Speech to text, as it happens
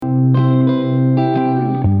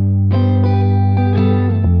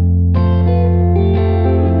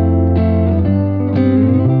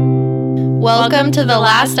Welcome to the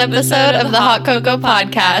last episode of the Hot Cocoa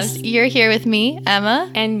Podcast. You're here with me, Emma.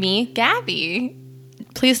 And me, Gabby.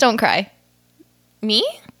 Please don't cry. Me?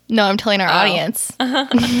 No, I'm telling our audience.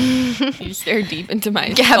 You stared deep into my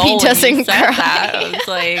Gabby soul when doesn't you said cry. that. I was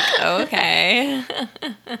like, okay.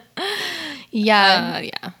 Yeah.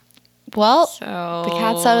 Yeah. Well, So the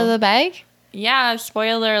cat's out of the bag. Yeah,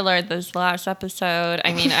 spoiler alert, this last episode.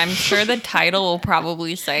 I mean, I'm sure the title will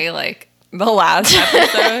probably say, like, the last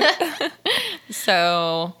episode.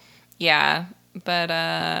 So, yeah. But,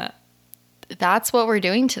 That's what we're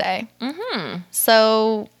doing today. Mm-hmm.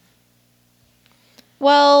 So,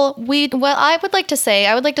 I would like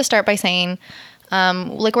to start by saying,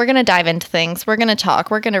 we're going to dive into things. We're going to talk.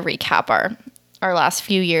 We're going to recap our last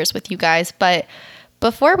few years with you guys. But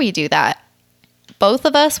before we do that, both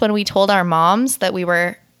of us, when we told our moms that we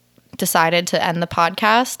were decided to end the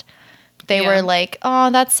podcast, they were like, oh,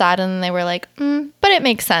 that's sad. And then they were like, but it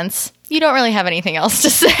makes sense. You don't really have anything else to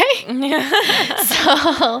say.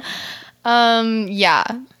 So, yeah,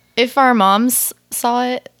 if our moms saw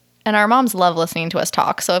it, and our moms love listening to us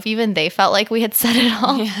talk. So if even they felt like we had said it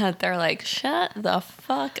all. Yeah, they're like, shut the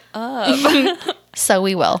fuck up. So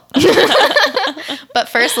we will. But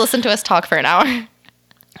first, listen to us talk for an hour.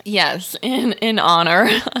 Yes, in honor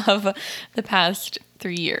of the past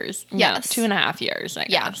 3 years. Yes. No, 2.5 years, I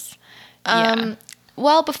guess.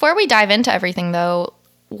 Well, before we dive into everything, though,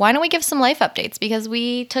 why don't we give some life updates? Because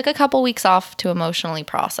we took a couple weeks off to emotionally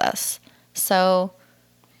process. So...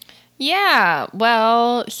 Yeah,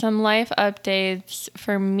 well, some life updates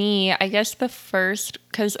for me. I guess the first,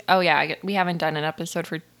 because, we haven't done an episode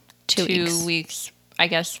for 2 weeks. I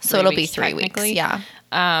guess. So it'll be 3 weeks, yeah.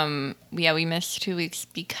 We missed 2 weeks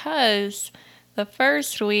because the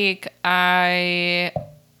first week I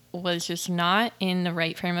was just not in the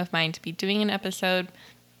right frame of mind to be doing an episode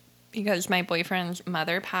because my boyfriend's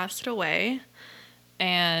mother passed away.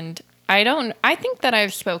 And I think that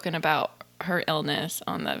I've spoken about her illness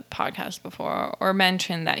on the podcast before or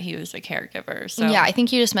mentioned that he was a caregiver. So yeah, I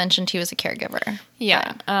think you just mentioned he was a caregiver.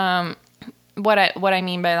 Yeah. What I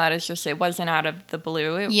mean by that is just it wasn't out of the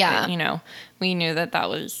blue. We knew that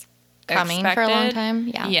was coming expected for a long time.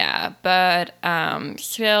 Yeah. Yeah, but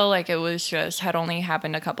still, like, it was just had only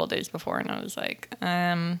happened a couple days before, and I was like,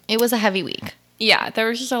 it was a heavy week. Yeah, there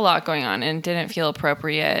was just a lot going on, and didn't feel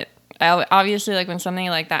appropriate. Obviously, like, when something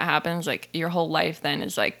like that happens, like, your whole life then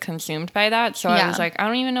is, like, consumed by that. So I was like, I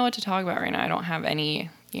don't even know what to talk about right now. I don't have any,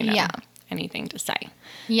 anything to say.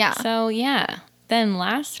 Yeah. So, yeah. Then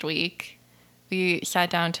last week, we sat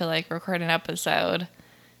down to, like, record an episode,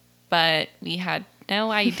 but we had no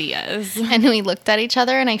ideas. And we looked at each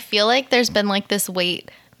other, and I feel like there's been, like, this wait,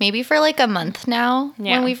 maybe for, like, a month now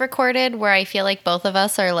when we've recorded, where I feel like both of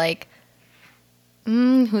us are, like,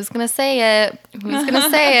 who's going to say it? Who's going to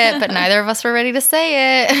say it? But neither of us were ready to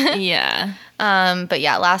say it. Yeah. But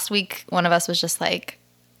yeah, last week, one of us was just like,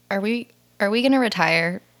 are we going to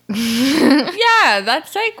retire? Yeah,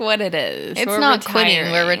 that's like what it is. It's not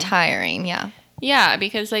quitting. We're retiring. Yeah. Yeah,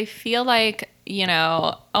 because I feel like,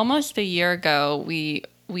 almost a year ago, we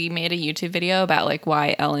made a YouTube video about, like,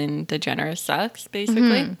 why Ellen DeGeneres sucks,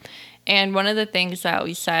 basically. Mm-hmm. And one of the things that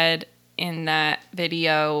we said in that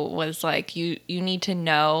video was, like, you need to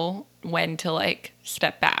know when to, like,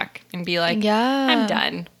 step back and be like, I'm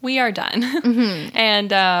done. We are done. Mm-hmm.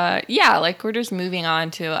 And like, we're just moving on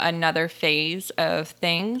to another phase of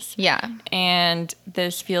things. Yeah. And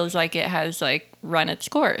this feels like it has, like, run its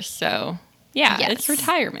course. So yeah, It's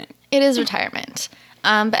retirement. It is retirement.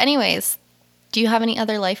 But anyways, do you have any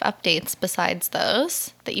other life updates besides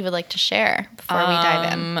those that you would like to share before we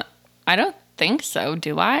dive in? I don't think so.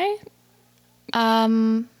 Do I?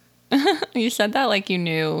 You said that like you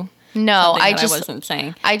knew. No, I wasn't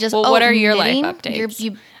saying. Well, what are your life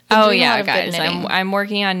updates? Guys, knitting. I'm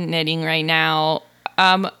working on knitting right now.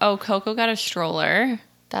 Coco got a stroller.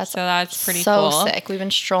 So that's pretty cool. So sick. We've been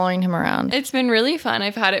strolling him around. It's been really fun.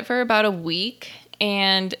 I've had it for about a week,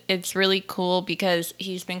 and it's really cool because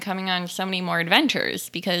he's been coming on so many more adventures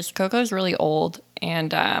because Coco's really old,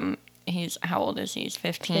 and how old is he? He's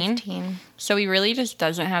 15. 15. So he really just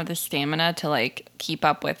doesn't have the stamina to, like, keep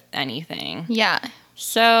up with anything. Yeah.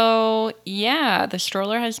 So, yeah, the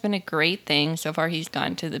stroller has been a great thing. So far, he's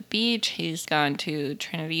gone to the beach. He's gone to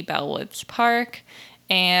Trinity Bellwoods Park.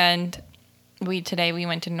 And today we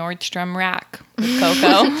went to Nordstrom Rack with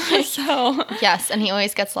Coco. So yes, and he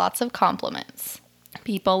always gets lots of compliments.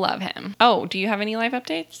 People love him. Oh, do you have any live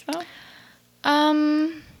updates, Phil?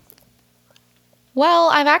 Well,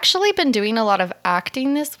 I've actually been doing a lot of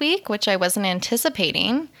acting this week, which I wasn't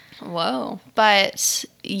anticipating. Whoa. But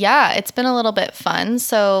yeah, it's been a little bit fun.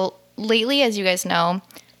 So lately, as you guys know,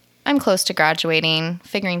 I'm close to graduating,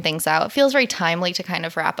 figuring things out. It feels very timely to kind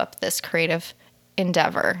of wrap up this creative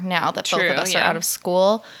endeavor now that both of us are out of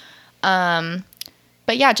school.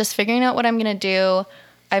 But yeah, just figuring out what I'm going to do.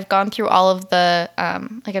 I've gone through all of the,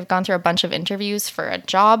 I've gone through a bunch of interviews for a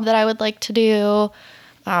job that I would like to do.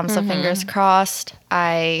 So fingers crossed.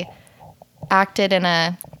 I acted in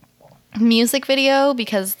a music video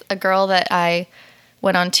because a girl that I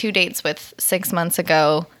went on 2 dates with 6 months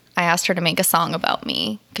ago, I asked her to make a song about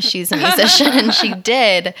me because she's a musician and she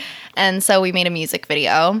did. And so we made a music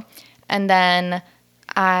video. And then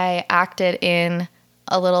I acted in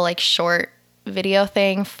a little like short video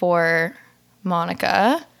thing for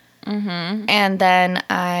Monica. And then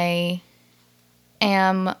I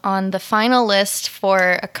am on the final list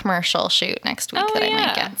for a commercial shoot next week I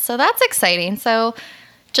might get. So that's exciting. So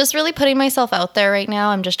just really putting myself out there right now.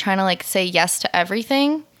 I'm just trying to like say yes to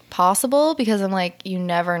everything possible because I'm like, you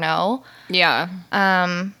never know. Yeah.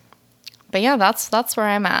 But yeah, that's where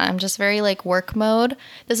I'm at. I'm just very like work mode.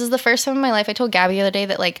 This is the first time in my life. I told Gabby the other day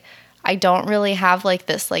that like I don't really have like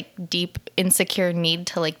this like deep insecure need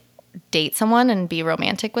to like date someone and be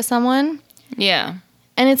romantic with someone. Yeah.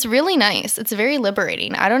 And it's really nice. It's very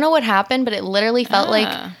liberating. I don't know what happened, but it literally felt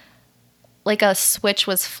like a switch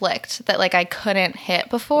was flicked that like I couldn't hit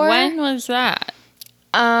before. When was that?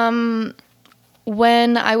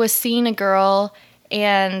 When I was seeing a girl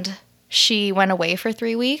and she went away for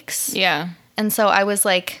 3 weeks. Yeah. And so I was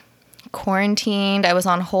like quarantined. I was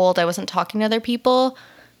on hold. I wasn't talking to other people.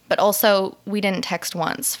 But also, we didn't text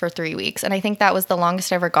once for 3 weeks. And I think that was the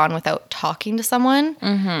longest I've ever gone without talking to someone.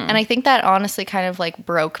 And I think that honestly kind of like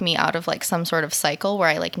broke me out of like some sort of cycle where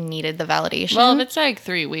I like needed the validation. Well, if it's like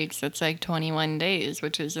 3 weeks, it's like 21 days,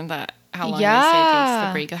 which isn't that how long they say it takes to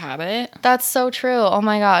break a habit. That's so true. Oh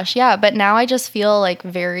my gosh. Yeah. But now I just feel like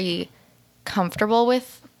very comfortable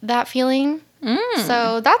with that feeling.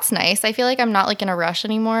 So that's nice. I feel like I'm not like in a rush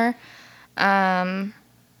anymore.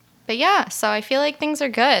 But yeah, so I feel like things are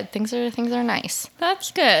good. Things are nice.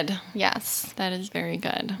 That's good. Yes. That is very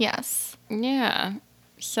good. Yes. Yeah.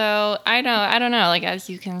 So I don't know. Like, as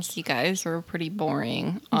you can see, guys, we're pretty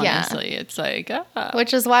boring. Honestly, it's like,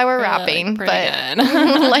 which is why we're wrapping. Like,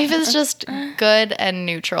 but life is just good and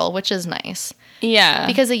neutral, which is nice. Yeah.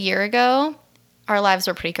 Because a year ago, our lives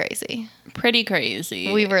were pretty crazy. Pretty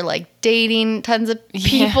crazy. We were like dating tons of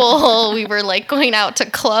people. Yeah. We were like going out to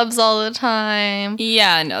clubs all the time.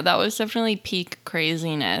 Yeah, no, that was definitely peak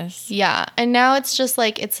craziness. Yeah. And now it's just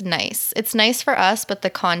like, it's nice. It's nice for us, but the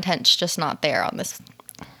content's just not there on this.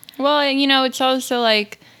 Well, you know, it's also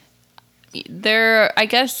like I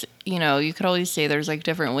guess, you know, you could always say there's like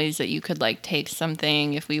different ways that you could like take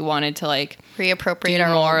something if we wanted to like reappropriate do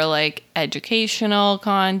our more like educational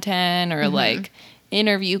content or like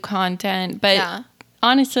interview content. But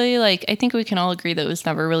honestly, like I think we can all agree that it was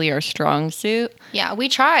never really our strong suit. Yeah, we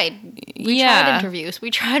tried. We tried interviews.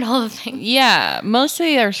 We tried all the things. Yeah,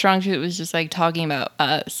 mostly our strong suit was just like talking about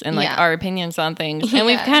us and like our opinions on things. And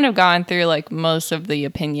we've kind of gone through like most of the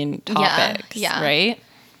opinion topics, right?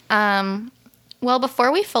 Well,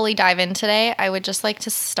 before we fully dive in today, I would just like to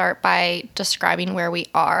start by describing where we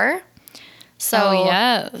are.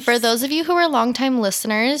 So, for those of you who are longtime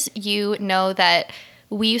listeners, you know that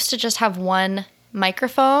we used to just have one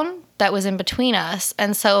microphone that was in between us.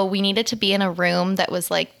 And so we needed to be in a room that was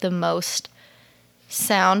like the most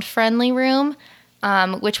sound-friendly room,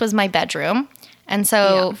 which was my bedroom. And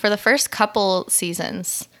so for the first couple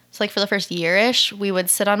seasons, so like for the first year-ish, we would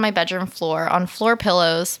sit on my bedroom floor on floor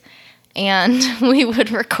pillows and we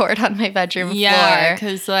would record on my bedroom floor. Yeah,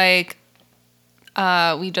 because like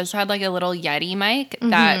we just had like a little Yeti mic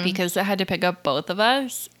that because it had to pick up both of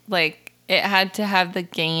us, like it had to have the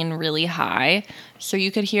gain really high so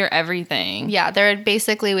you could hear everything. Yeah,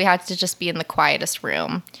 we had to just be in the quietest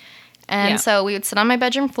room. And so we would sit on my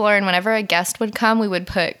bedroom floor, and whenever a guest would come, we would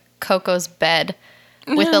put Coco's bed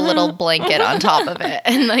with a little blanket on top of it.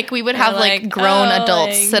 And like we would have like grown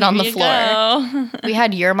adults sit on the floor. We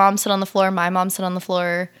had your mom sit on the floor, my mom sit on the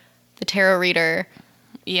floor, the tarot reader.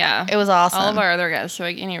 Yeah. It was awesome. All of our other guests, so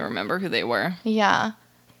I can't even remember who they were. Yeah.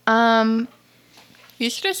 We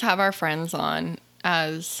should just have our friends on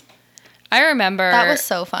as... I remember... That was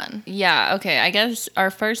so fun. Yeah, okay. I guess our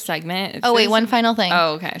first segment... wait, one final thing.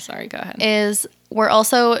 Oh, okay. Sorry, go ahead. Is we're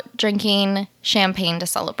also drinking champagne to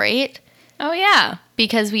celebrate. Oh, yeah.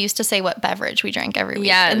 Because we used to say what beverage we drank every week.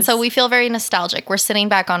 Yes. And so we feel very nostalgic. We're sitting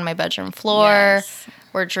back on my bedroom floor. Yes.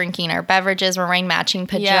 We're drinking our beverages. We're wearing matching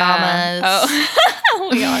pajamas. Yeah. Oh,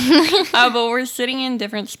 we are. But we're sitting in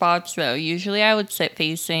different spots, though. Usually I would sit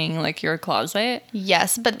facing, like, your closet.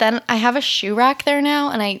 Yes, but then I have a shoe rack there now,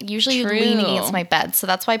 and I usually True. lean against my bed. So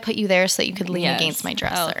that's why I put you there, so that you could lean Yes. against my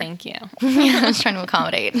dresser. Oh, thank you. Yeah, I was trying to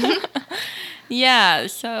accommodate. Yeah,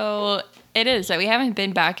 so it is. So we haven't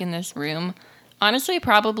been back in this room, honestly,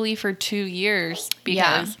 probably for 2 years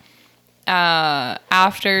because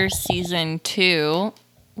after season 2,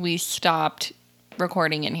 we stopped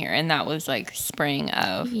recording in here, and that was like spring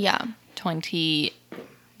of Yeah.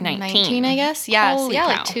 2019. 19, I guess. Yes. Holy Yeah, cow.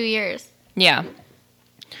 like 2 years. Yeah.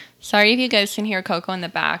 Sorry if you guys can hear Coco in the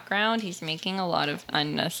background. He's making a lot of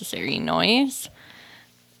unnecessary noise.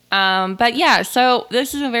 But yeah, so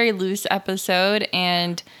this is a very loose episode,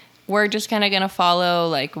 and we're just kind of going to follow,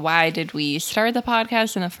 like, why did we start the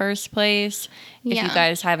podcast in the first place? If you Yeah.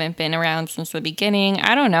 guys haven't been around since the beginning,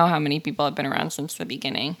 I don't know how many people have been around since the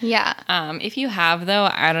beginning. Yeah. If you have, though,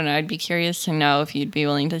 I don't know. I'd be curious to know if you'd be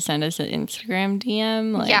willing to send us an Instagram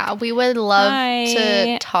DM. Like, Yeah, we would love hi.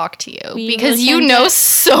 to talk to you We because you listen know to-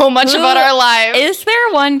 so much Who about our lives. Is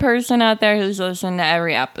there one person out there who's listened to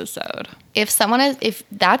every episode? If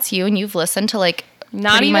that's you and you've listened to like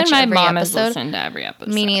Not pretty even much my every mom has episode, listened to every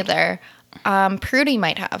episode. me neither. Prudy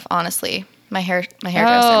might have, honestly. My hairdresser might have.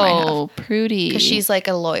 Oh, Prudy. Because she's like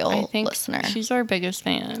a loyal I think listener. she's our biggest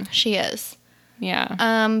fan. She is. Yeah.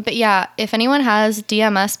 But yeah, if anyone has,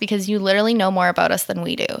 DM us because you literally know more about us than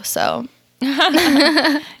we do. So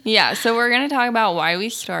Yeah, so we're going to talk about why we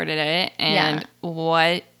started it and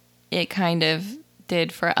what it kind of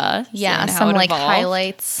did for us. yeah, and how some it like evolved.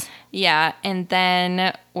 highlights. Yeah, and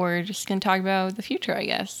then we're just going to talk about the future, I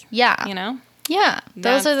guess. Yeah. You know? Yeah.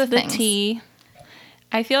 Those are the That's things. tea.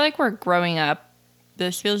 I feel like we're growing up.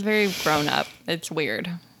 This feels very grown up. It's weird.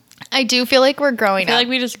 I do feel like we're growing I feel up. like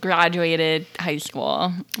we just graduated high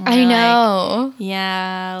school. I We're know. Like,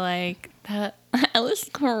 yeah, like that. I was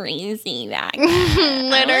crazy back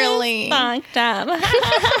Literally. fucked up.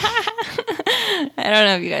 I don't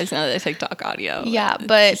know if you guys know the TikTok audio. Yeah, It's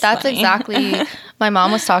but just that's funny. exactly. My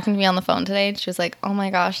mom was talking to me on the phone today. And she was like, "Oh my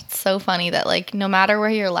gosh, it's so funny that like no matter where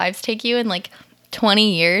your lives take you in like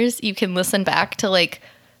 20 years, you can listen back to like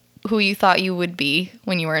who you thought you would be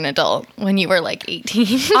when you were an adult, when you were like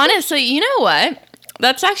 18." Honestly, you know what?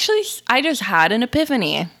 That's actually, I just had an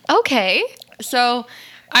epiphany. Okay. So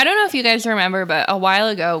I don't know if you guys remember, but a while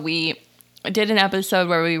ago we did an episode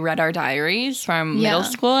where we read our diaries from middle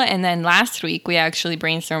school. And then last week we actually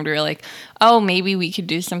brainstormed. We were like, oh, maybe we could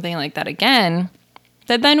do something like that again.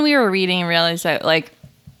 But then we were reading and realized that like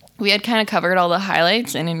we had kind of covered all the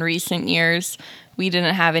highlights. And in recent years, we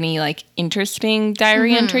didn't have any like interesting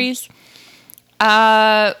diary entries.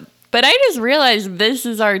 But I just realized this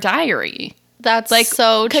is our diary. That's Like,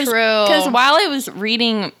 so true. Because while I was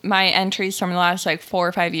reading my entries from the last like 4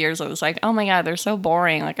 or 5 years, I was like, oh my God, they're so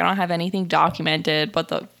boring. Like, I don't have anything documented.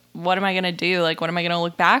 What am I going to do? Like, what am I going to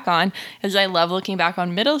look back on? Because I love looking back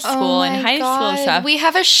on middle school and high school stuff. We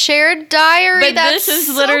have a shared diary. But That's this is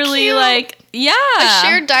so literally cute. like, yeah. a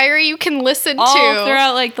shared diary you can listen all to.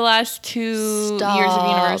 throughout like the last 2 years of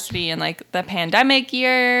Stop. university and like the pandemic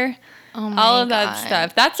year. Oh my All of that God.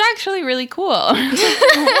 stuff. That's actually really cool.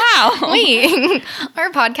 Wow. Wait, our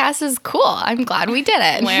podcast is cool. I'm glad we did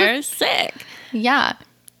it. We're sick. Yeah.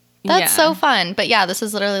 That's Yeah. so fun. But yeah, this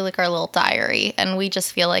is literally like our little diary, and we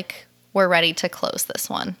just feel like we're ready to close this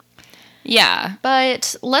one. Yeah.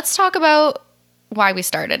 But let's talk about why we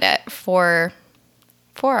started it for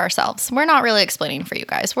ourselves. We're not really explaining for you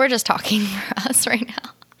guys. We're just talking for us right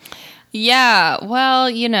now. Yeah, well,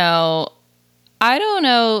 you know, I don't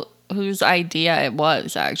know whose idea it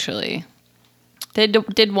was actually.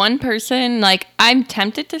 Did one person, like, I'm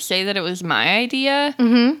tempted to say that it was my idea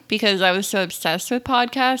because I was so obsessed with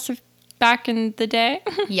podcasts back in the day.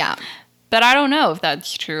 Yeah. But I don't know if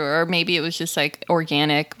that's true, or maybe it was just like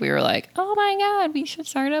organic. We were like, oh my God, we should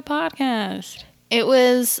start a podcast. It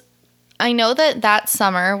was, I know that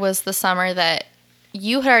summer was the summer that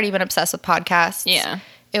you had already been obsessed with podcasts. Yeah.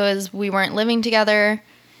 It was, we weren't living together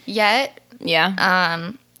yet.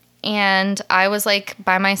 Yeah. And I was like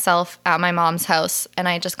by myself at my mom's house, and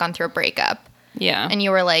I had just gone through a breakup. Yeah. And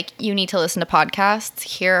you were like, you need to listen to podcasts.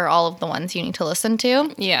 Here are all of the ones you need to listen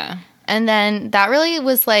to. Yeah. And then that really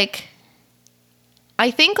was like,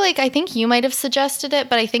 I think you might have suggested it,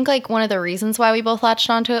 but I think like one of the reasons why we both latched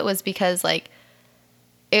onto it was because like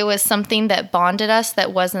it was something that bonded us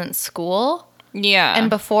that wasn't school. Yeah. And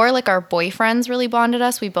before like our boyfriends really bonded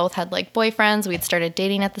us, we both had like boyfriends. We had started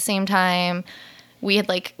dating at the same time. We had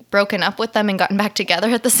like broken up with them and gotten back together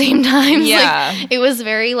at the same time. Yeah. Like, it was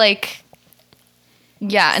very like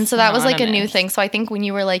Yeah, and so that was like a new synonymous. thing. So I think when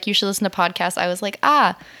you were like, you should listen to podcasts, I was like,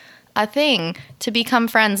 a thing to become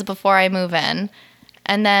friends before I move in.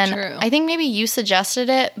 And then True. I think maybe you suggested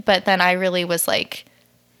it, but then I really was like,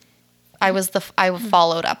 I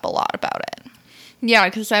followed up a lot about it. Yeah,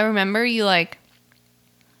 because I remember you like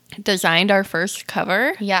designed our first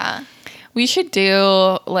cover. Yeah. We should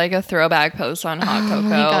do like a throwback post on Hot Cocoa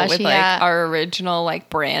gosh, with yeah. like our original like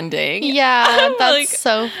branding. Yeah, that's Like,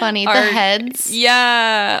 so funny. The our- heads.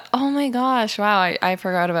 Yeah. Oh my gosh. Wow. I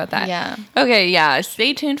forgot about that. Yeah. Okay. Yeah.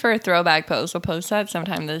 Stay tuned for a throwback post. We'll post that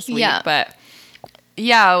sometime this week. Yeah. But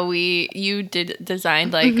yeah, you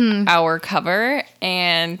designed like our cover,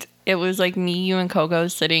 and it was like me, you, and Coco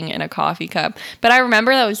sitting in a coffee cup. But I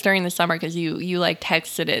remember that was during the summer because you like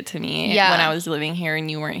texted it to me Yeah. when I was living here and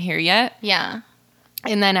you weren't here yet. Yeah.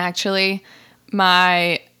 And then actually,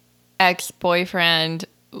 my ex-boyfriend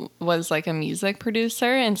was like a music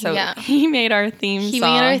producer, and so Yeah. he made our theme He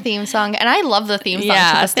song. made our theme song, and I love the theme song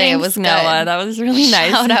Yeah, to this day. It thanks, was good. Noah. That was really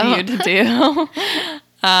nice Shout of out. you to do.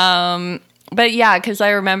 But yeah, because I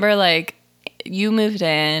remember like you moved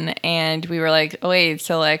in, and we were like, oh, wait,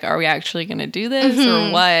 so like, are we actually gonna do this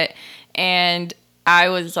or what? And I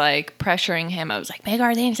was like pressuring him. I was like, make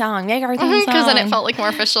our theme song, make our theme song. Because then it felt like more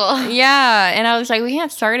official. Yeah, and I was like, we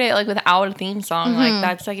can't start it like without a theme song. Like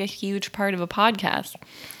that's like a huge part of a podcast.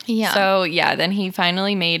 Yeah. So yeah, then he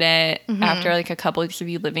finally made it after like a couple weeks of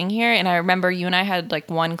you living here. And I remember you and I had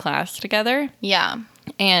like one class together, yeah.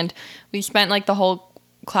 and we spent like the whole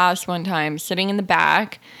class one time sitting in the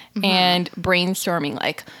back and brainstorming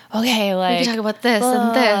like, okay, like We could talk about this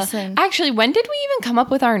and this. And Actually, when did we even come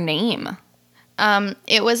up with our name?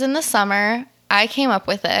 it was in the summer. I came up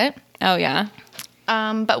with it. Oh yeah.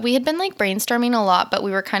 But we had been like brainstorming a lot, but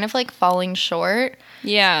we were kind of like falling short.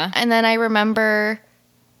 Yeah. And then I remember,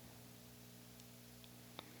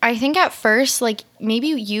 I think at first, like maybe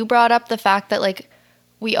you brought up the fact that like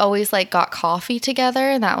we always like got coffee together,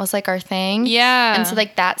 and that was like our thing. Yeah. And so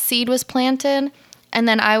like that seed was planted. And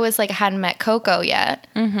then I was like, hadn't met Coco yet.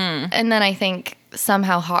 Mm-hmm. And then I think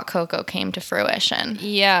somehow Hot Cocoa came to fruition.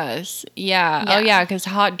 Yes. Yeah. Yeah. Oh, yeah. Because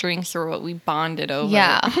hot drinks are what we bonded over.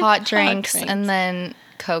 Yeah, hot drinks, and then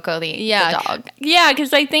Coco the dog. Yeah.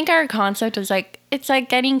 Because I think our concept was like, it's like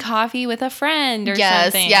getting coffee with a friend or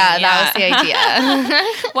something. Yeah, that was the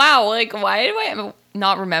idea. Wow. Like, why do I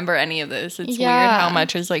not remember any of this? It's weird Yeah. how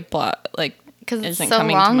much is like, Because it's isn't so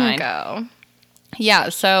coming to long mind. ago. Yeah,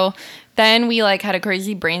 so then we like had a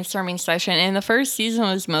crazy brainstorming session, and the first season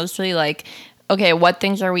was mostly like, okay, what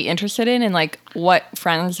things are we interested in, and like what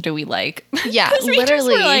friends do we like? Yeah, 'Cause we just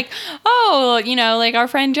literally. were like, oh, you know, like our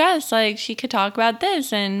friend Jess, like she could talk about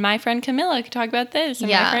this, and my friend Camilla could talk about this, and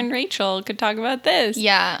Yeah. my friend Rachel could talk about this.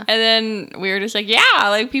 Yeah. And then we were just like, yeah,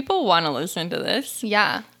 like people want to listen to this.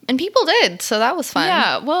 Yeah. And people did, so that was fun.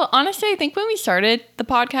 Yeah, well, honestly, I think when we started the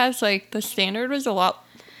podcast, like the standard was a lot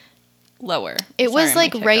lower. It was Sorry,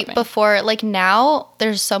 I'm, like right hiccuping. before, like now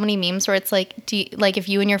there's so many memes where it's like, like if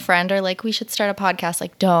you and your friend are like, we should start a podcast,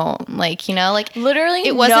 like don't, like, you know, like Literally,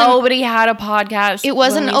 it wasn't, nobody had a podcast. it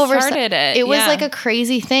wasn't when we over, started it. it was Yeah. like a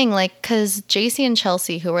crazy thing, like, because JC and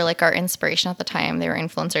Chelsea, who were like our inspiration at the time, they were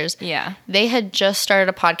influencers. Yeah. They had just started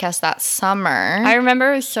a podcast that summer. I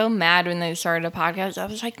remember I was so mad when they started a podcast. I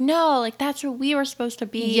was like, no, like that's what we were supposed to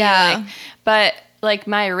be. Yeah. Like, but like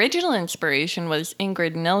my original inspiration was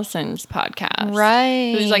Ingrid Nilsson's podcast.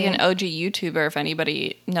 Right. Who's like an OG YouTuber, if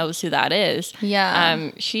anybody knows who that is.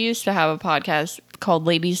 Yeah. She used to have a podcast called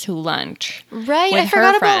Ladies Who Lunch. Right, with I her forgot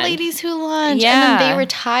about friend. Ladies Who Lunch. Yeah. And then they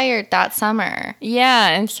retired that summer. Yeah,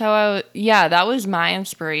 and so that was my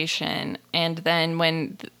inspiration. And then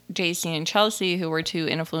when JC and Chelsea, who were two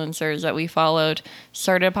influencers that we followed,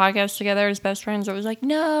 started a podcast together as best friends, I was like,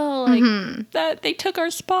 no, like that they took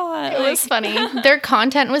our spot. It Like, was funny. Their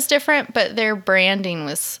content was different, but their branding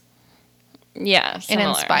was, yeah, it similar.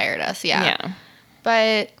 inspired us. Yeah. Yeah.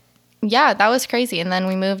 But yeah, that was crazy. And then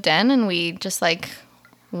we moved in and we just like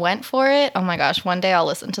went for it. Oh my gosh, one day I'll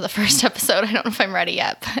listen to the first episode. I don't know if I'm ready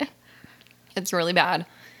yet, but It's really bad.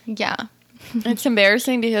 yeah. It's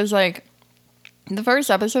embarrassing because like the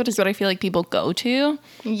first episode is what I feel like people go to.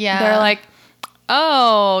 Yeah. They're like,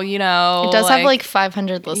 oh, you know, it does have like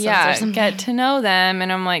 500 listens or yeah, something. get to know them.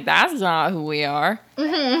 And I'm like, that's not who we are.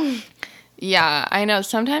 Yeah, I know.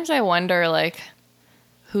 Sometimes I wonder, like,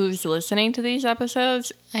 who's listening to these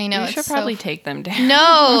episodes. I know. We it's should so probably take them down.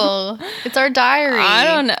 No, it's our diary. I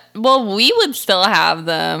don't know. Well, we would still have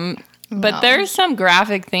them. But No. there's some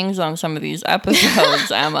graphic things on some of these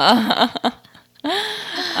episodes, Emma.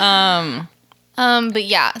 But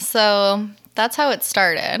yeah, so that's how it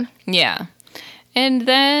started. Yeah. And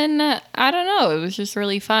then, I don't know, it was just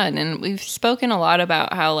really fun. And we've spoken a lot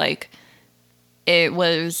about how, like, it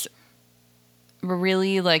was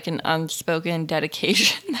really, like, an unspoken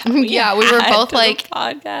dedication. That we were both, like,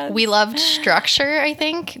 podcast. We loved structure, I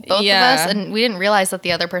think, both of us. And we didn't realize that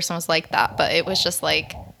the other person was like that, but it was just,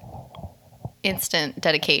 like, instant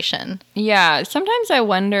dedication. Yeah. Sometimes I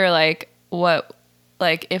wonder, like,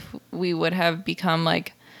 if we would have become,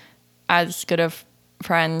 like, as good of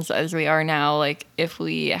friends as we are now, like, if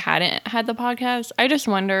we hadn't had the podcast. I just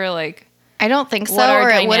wonder, like, I don't think so, what our or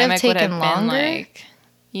it would have dynamic taken longer. Like,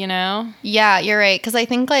 you know? Yeah, you're right. Because I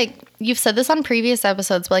think, like, you've said this on previous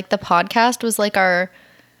episodes, but, like, the podcast was, like, our,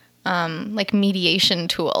 like, mediation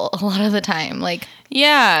tool a lot of the time. Like,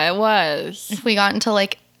 yeah, it was. if we got into,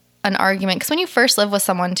 like, an argument, because when you first live with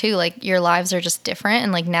someone, too, like, your lives are just different,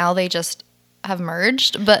 and, like, now they just have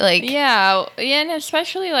merged, but, like... Yeah, and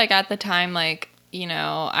especially, like, at the time, like, you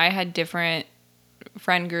know, I had different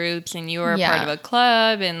friend groups and you were a part of a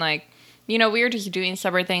club and, like, you know, we were just doing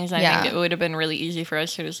separate things. And I think it would have been really easy for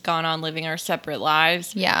us to just gone on living our separate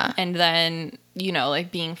lives. Yeah. And then, you know,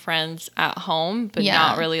 like, being friends at home, but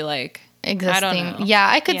not really, like, existing. I don't know. Yeah,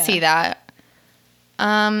 I could see that.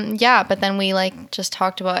 Yeah, but then we, like, just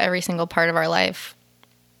talked about every single part of our life.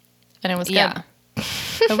 And it was good. Yeah.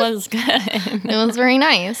 It was good. It was very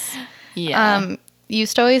nice. Yeah. You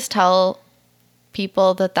used to always tell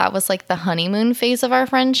people that was, like, the honeymoon phase of our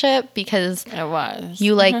friendship, because it was.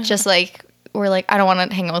 You, like, just, like, were like, I don't want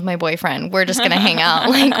to hang out with my boyfriend. We're just going to hang out.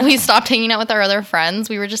 Like, we stopped hanging out with our other friends.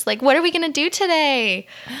 We were just like, what are we going to do today?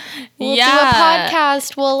 We'll do a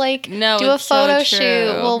podcast. We'll, like, do a photo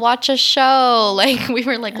shoot. We'll watch a show. Like, we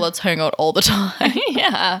were like, let's hang out all the time.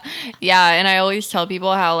 Yeah. Yeah. And I always tell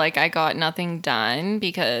people how, like, I got nothing done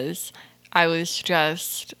because I was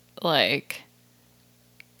just, like...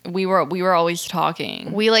 We were always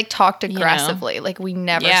talking. We, like, talked aggressively. You know? Like, we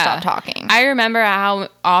never stopped talking. I remember how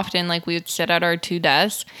often, like, we would sit at our two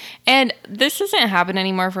desks. And this doesn't happen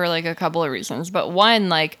anymore for, like, a couple of reasons. But one,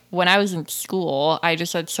 like, when I was in school, I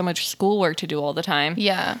just had so much schoolwork to do all the time.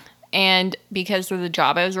 Yeah. And because of the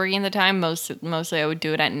job I was working at the time, mostly I would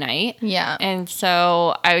do it at night. Yeah. And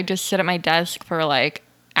so I would just sit at my desk for, like,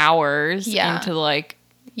 hours. Yeah. Into, like...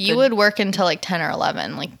 You would work until, like, 10 or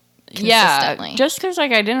 11, like... Yeah, just because,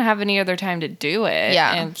 like, I didn't have any other time to do it.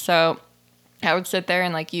 Yeah. And so I would sit there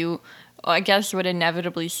and, like, I guess would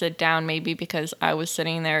inevitably sit down maybe because I was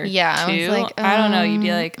sitting there too. I was like, I don't know. You'd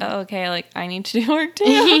be like, oh, okay, like, I need to do work too.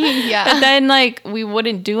 Yeah. But then, like, we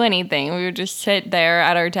wouldn't do anything. We would just sit there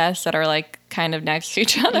at our desks that are, like, kind of next to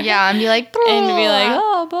each other. Yeah, and be like, blah. And be like,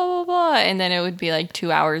 oh, blah, blah, blah. And then it would be, like, 2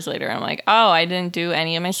 hours later. I'm like, oh, I didn't do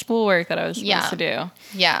any of my schoolwork that I was supposed to do.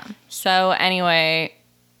 Yeah. So, anyway...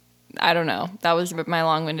 I don't know. That was my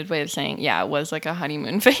long-winded way of saying, yeah, it was like a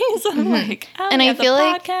honeymoon phase. I'm like, and I feel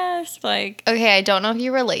podcast. Like, okay, I don't know if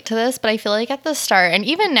you relate to this, but I feel like at the start, and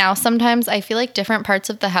even now, sometimes I feel like different parts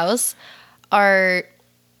of the house are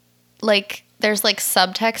like, there's like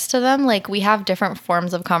subtext to them. Like, we have different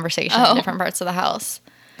forms of conversation in different parts of the house.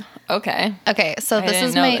 Okay. Okay, so this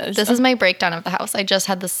is my breakdown of the house. I just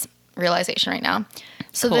had this realization right now.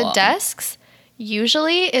 So the desks,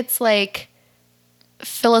 usually it's like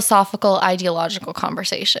philosophical, ideological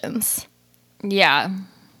conversations. Yeah.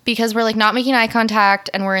 Because we're, like, not making eye contact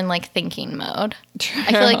and we're in, like, thinking mode. True.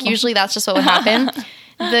 I feel like usually that's just what would happen.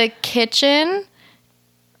 The kitchen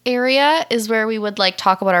area is where we would, like,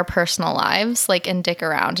 talk about our personal lives, like, and dick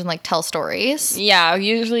around and, like, tell stories. Yeah,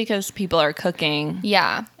 usually because people are cooking.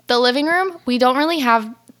 Yeah. The living room, we don't really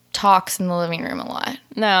have talks in the living room a lot.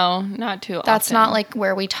 No, not too often. That's not, like,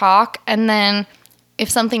 where we talk. And then... if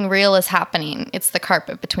something real is happening, it's the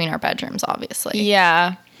carpet between our bedrooms, obviously.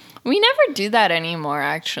 Yeah. We never do that anymore,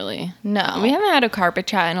 actually. No. We haven't had a carpet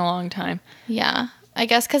chat in a long time. Yeah. I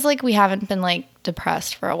guess because, like, we haven't been, like,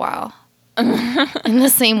 depressed for a while. In the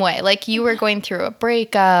same way. Like, you were going through a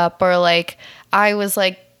breakup, or, like, I was,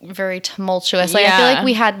 like, very tumultuous. Like, I feel like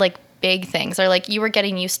we had, like, big things. Or, like, you were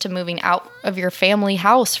getting used to moving out of your family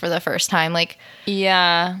house for the first time. Like...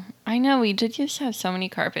 yeah. I know, we did used to have so many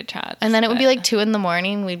carpet chats. And then it would be like 2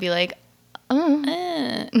 a.m. We'd be like, I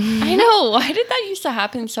know. Why did that used to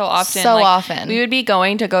happen so often? So often. We would be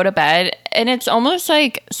going to go to bed, and it's almost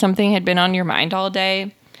like something had been on your mind all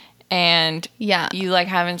day, and you, like,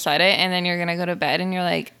 haven't said it, and then you're going to go to bed, and you're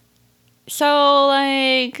like, so,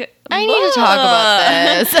 like... I need to talk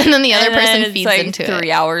about this. And then the other person feeds like into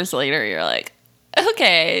 3 hours later, you're like...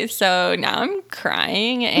 okay, so now I'm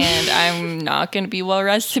crying and I'm not going to be well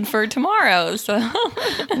rested for tomorrow. So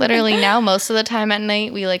literally now, most of the time at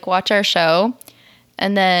night, we, like, watch our show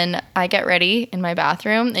And then I get ready in my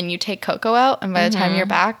bathroom and you take Coco out. And by the time you're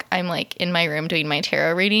back, I'm like in my room doing my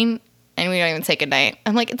tarot reading and we don't even say goodnight.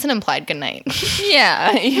 I'm like, it's an implied goodnight. Yeah.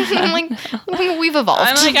 I'm like, we've evolved.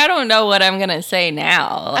 I'm like, I don't know what I'm going to say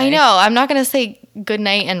now. Like, I know. I'm not going to say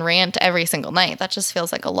goodnight and rant every single night. That just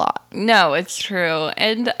feels like a lot. No, it's true.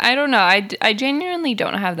 And I don't know. I genuinely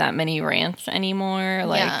don't have that many rants anymore.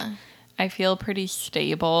 Like, Yeah. I feel pretty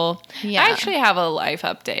stable. Yeah. I actually have a life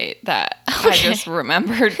update that I just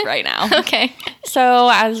remembered right now. Okay.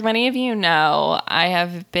 So, as many of you know, I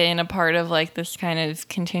have been a part of like this kind of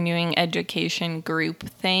continuing education group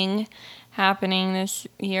thing happening this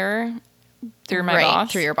year through my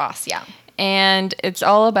boss. Through your boss, yeah. And it's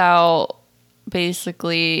all about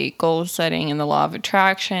basically goal setting and the law of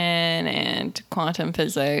attraction and quantum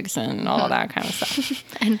physics and all that kind of stuff.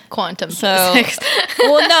 And quantum So, physics.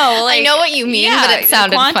 well, no, like I know what you mean, but it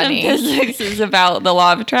sounded quantum funny. physics is about the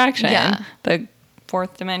law of attraction, Yeah. the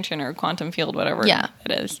fourth dimension or quantum field, whatever Yeah.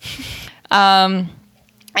 it is.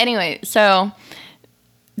 Anyway, so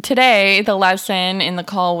today the lesson in the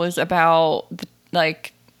call was about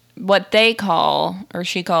like what they call, or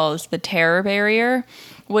she calls, the terror barrier,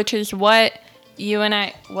 which is what you and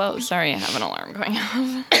I. Whoa, sorry, I have an alarm going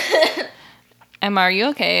off. Emma, are you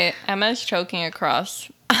okay? Emma's choking across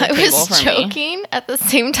the I table was for me. choking at the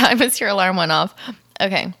same time as your alarm went off.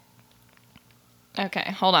 Okay.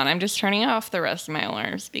 Okay, hold on. I'm just turning off the rest of my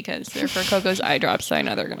alarms because they're for Coco's eye drops, so I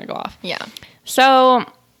know they're going to go off. Yeah. So,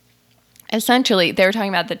 essentially, they were talking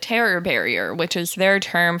about the terror barrier, which is their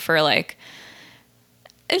term for, like,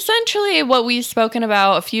 essentially what we've spoken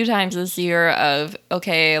about a few times this year of,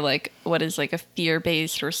 okay, like, what is, like, a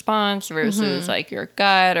fear-based response versus, like, your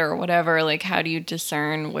gut or whatever. Like, how do you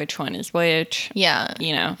discern which one is which? Yeah.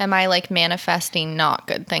 You know? Am I like manifesting not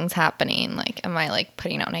good things happening? Like, am I like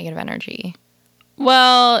putting out negative energy?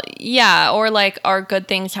 Well, yeah, or like are good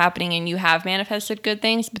things happening and you have manifested good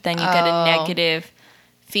things, but then you get a negative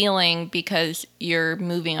feeling because you're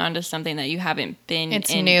moving on to something that you haven't been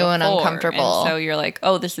It's in new before. and uncomfortable. And so you're like,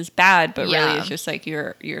 oh, this is bad, but Yeah. really it's just like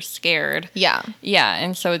you're scared. Yeah. Yeah,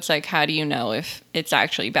 and so it's like, how do you know if it's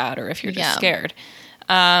actually bad or if you're just Yeah. scared?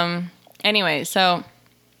 Anyway, so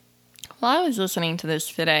while I was listening to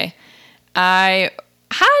this today, I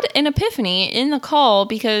had an epiphany in the call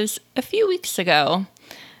because a few weeks ago,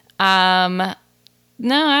 no,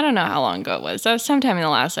 I don't know how long ago it was. That was sometime in the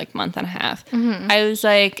last like month and a half. I was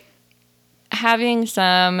like having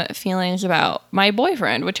some feelings about my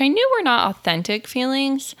boyfriend, which I knew were not authentic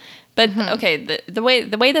feelings. But okay, the way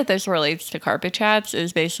that this relates to carpet chats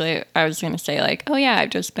is basically I was gonna say like, oh yeah, I've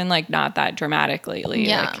just been like not that dramatic lately.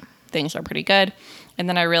 Yeah. Like things are pretty good. And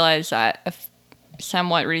then I realized that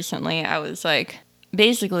somewhat recently I was like,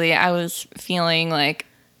 basically I was feeling like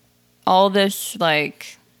all this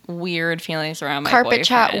like weird feelings around my Carpet boyfriend.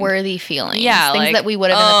 chat worthy feelings. Yeah, Things like, that we would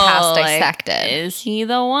have in the past like, dissected. Is he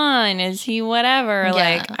the one? Is he whatever? Yeah.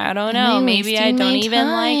 Like, I don't Am know. I Maybe I wasting don't my even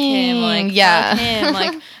like him. Like, time? Yeah. fuck him.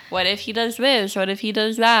 Like, what if he does this? What if he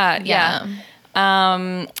does that? Yeah.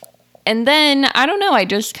 And then, I don't know. I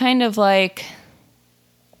just kind of like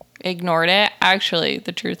ignored it. Actually,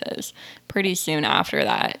 the truth is, pretty soon after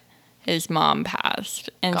that, his mom passed.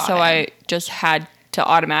 And Got so it. I just had to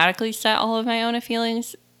automatically set all of my own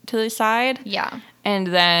feelings to the side. Yeah. And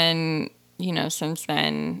then, you know, since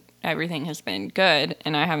then, everything has been good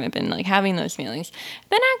and I haven't been like having those feelings.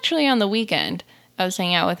 Then actually on the weekend, I was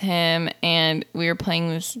hanging out with him and we were playing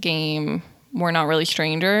this game. We're Not Really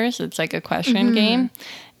Strangers. It's like a question game.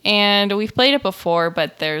 And we've played it before,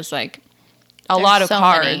 but there's like a There's lot of so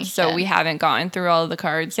cards. many, So yeah. we haven't gotten through all of the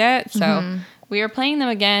cards yet. So we were playing them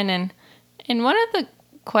again. And one of the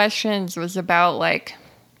questions was about like,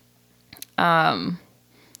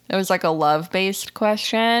 it was like a love-based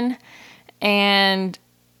question, and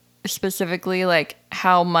specifically like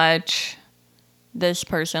how much this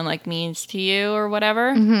person like means to you or whatever.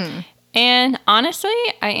 And honestly,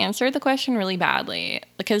 I answered the question really badly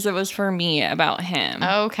because it was for me about him.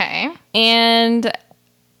 Okay. And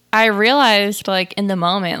I realized like in the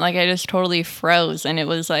moment, like I just totally froze, and it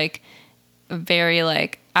was like very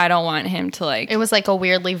like I don't want him to like. It was like a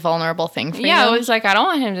weirdly vulnerable thing for you. Yeah, it was like I don't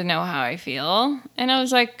want him to know how I feel, and I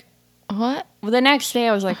was like, What? well, the next day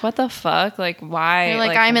I was like, what the fuck? Like, why? You're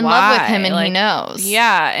like, I'm in love with him and he Like, knows.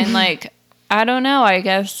 Yeah, and like, I don't know, I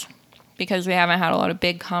guess because we haven't had a lot of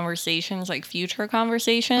big conversations, like future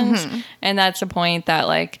conversations, and that's a point that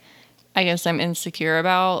like, I guess I'm insecure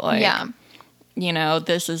about. Like, Yeah. you know,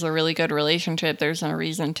 this is a really good relationship. There's no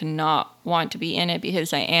reason to not want to be in it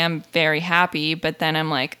because I am very happy. But then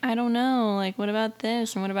I'm like, I don't know. Like, what about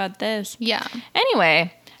this? And what about this? Yeah.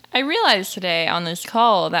 Anyway, I realized today on this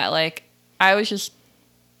call that, like, I was just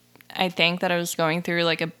I think that I was going through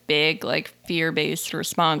like a big like fear-based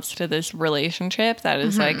response to this relationship that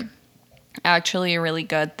is like actually a really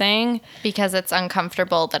good thing. Because it's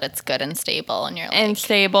uncomfortable that it's good and stable, and you're like... And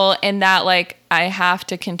stable, and that like I have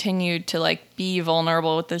to continue to like be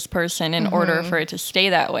vulnerable with this person in order for it to stay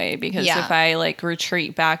that way. Because if I like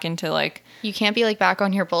retreat back into like... You can't be like back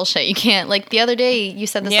on your bullshit. You can't, like, the other day you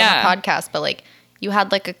said this on the podcast, but like you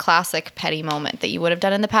had like a classic petty moment that you would have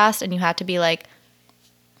done in the past, and you had to be like,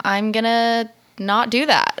 I'm gonna not do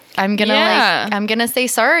that. I'm gonna like, I'm gonna say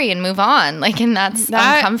sorry and move on. Like, and that's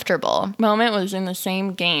uncomfortable. Moment was in the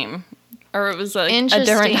same game, or it was like a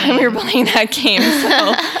different time we were playing that game.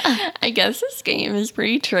 So I guess this game is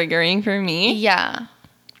pretty triggering for me. Yeah,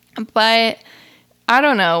 but I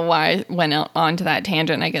don't know why I went on to that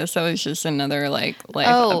tangent. I guess that was just another like life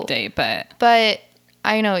update. But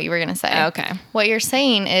I know what you were gonna say. Okay, what you're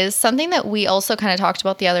saying is something that we also kind of talked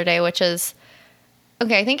about the other day, which is.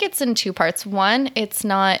 Okay, I think it's in two parts. One, it's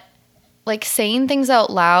not like saying things out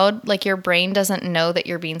loud. Like your brain doesn't know that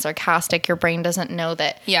you're being sarcastic. Your brain doesn't know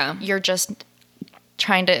that you're just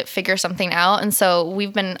trying to figure something out. And so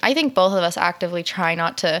I think both of us actively try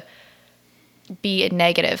not to be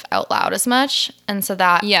negative out loud as much. And so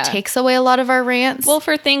that takes away a lot of our rants. Well,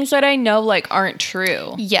 for things that I know like aren't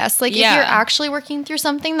true. Yes, like if you're actually working through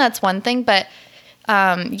something, that's one thing. But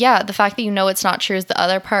the fact that you know it's not true is the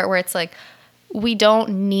other part, where it's like, we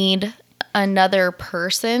don't need another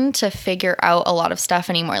person to figure out a lot of stuff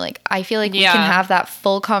anymore. Like, I feel like we can have that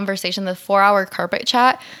full conversation, the 4-hour carpet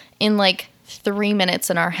chat, in like 3 minutes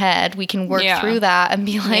in our head. We can work through that and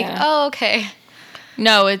be like, oh, okay.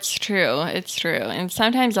 No, it's true. It's true. And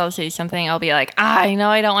sometimes I'll say something, I'll be like, I know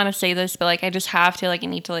I don't want to say this, but like I just have to, like I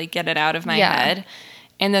need to like get it out of my head.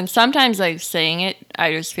 And then sometimes, like, saying it,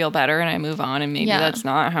 I just feel better and I move on. And maybe that's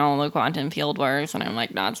not how the quantum field works. And I'm,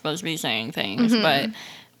 like, not supposed to be saying things. But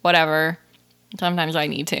whatever. Sometimes I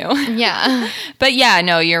need to. Yeah. But, yeah,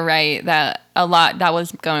 no, you're right. That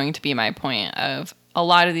was going to be my point of a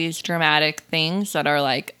lot of these dramatic things that are,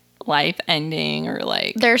 like, life-ending or,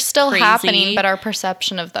 like, they're still crazy. Happening, but our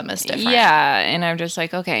perception of them is different. Yeah. And I'm just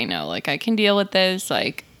like, okay, no, like, I can deal with this.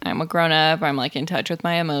 Like, I'm a grown-up. I'm, like, in touch with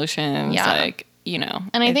my emotions. Yeah. Like... You know,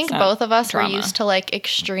 and I think both of us were used to like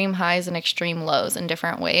extreme highs and extreme lows in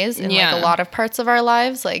different ways in like a lot of parts of our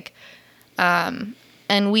lives. Like, and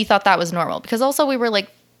we thought that was normal because also we were like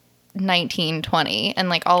 19, 20 and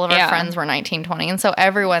like all of our friends were 19, 20. And so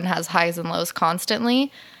everyone has highs and lows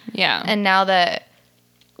constantly. Yeah. And now that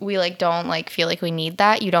we like don't like feel like we need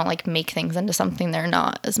that, you don't like make things into something they're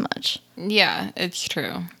not as much. Yeah, it's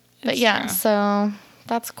true. But yeah, so...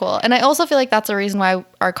 That's cool. And I also feel like that's a reason why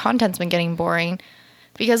our content's been getting boring,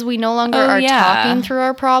 because we no longer are talking through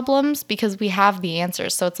our problems because we have the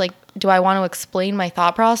answers. So it's like, do I want to explain my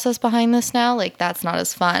thought process behind this now? Like, that's not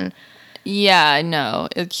as fun. Yeah, no,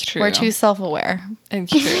 it's true. We're too self-aware.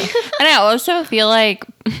 It's true. And I also feel like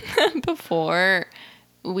before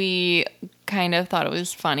we kind of thought it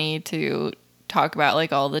was funny to talk about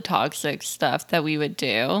like all the toxic stuff that we would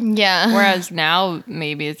do. Yeah. Whereas now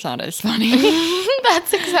maybe it's not as funny.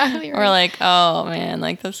 That's exactly right. Or like, oh man,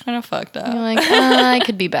 like that's kind of fucked up. You're like, I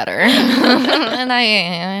could be better. And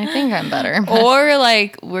I think I'm better. Or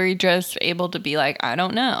like we're just able to be like, I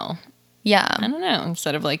don't know. Yeah. I don't know.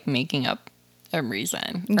 Instead of like making up a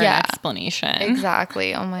reason or an explanation.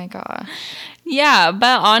 Exactly. Oh my gosh. Yeah.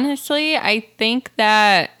 But honestly, I think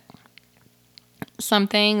that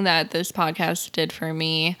something that this podcast did for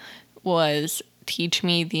me was teach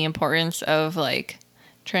me the importance of like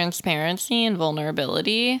transparency and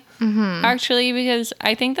vulnerability. Actually, because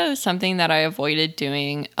I think that was something that I avoided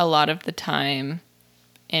doing a lot of the time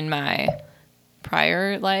in my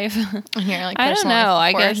prior life. Like I don't know.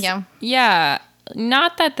 I guess yeah.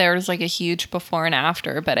 Not that there was like a huge before and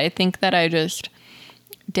after, but I think that I just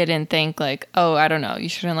didn't think like, oh, I don't know, you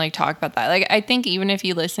shouldn't like talk about that. Like I think even if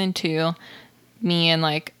you listen to me in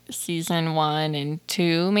like season 1 and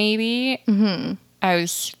 2 maybe, I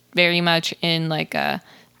was very much in like a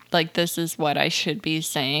like this is what I should be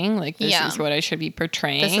saying, like this is what I should be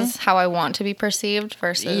portraying, this is how I want to be perceived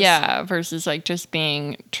versus like just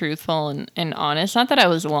being truthful and honest. Not that I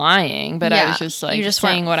was lying, but I was just like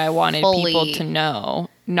saying what I wanted people to know,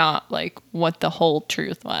 not like what the whole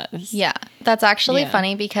truth was. Yeah, that's actually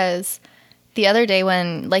funny because the other day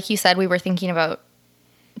when, like you said, we were thinking about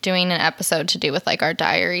doing an episode to do with like our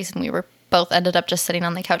diaries, and we were both ended up just sitting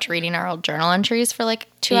on the couch reading our old journal entries for like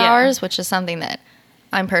 2 hours, which is something that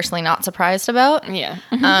I'm personally not surprised about. Yeah.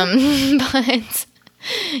 But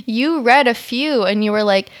you read a few and you were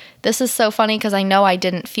like, this is so funny because I know I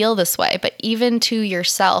didn't feel this way. But even to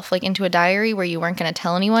yourself, like into a diary where you weren't going to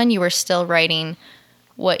tell anyone, you were still writing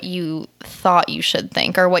what you thought you should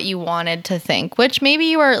think or what you wanted to think, which maybe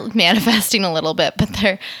you were manifesting a little bit, but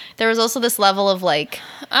there was also this level of like,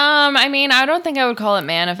 I mean, I don't think I would call it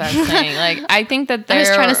manifesting. Like, I think that I was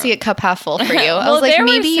trying to see it cup half full for you. I was like, there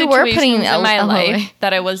maybe you were putting situations in my life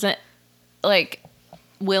that I wasn't like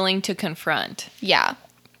willing to confront. Yeah.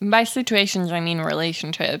 By situations, I mean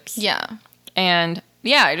relationships. Yeah. And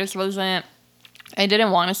yeah, I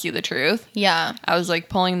didn't want to see the truth. Yeah. I was like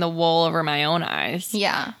pulling the wool over my own eyes.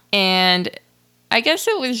 Yeah. And I guess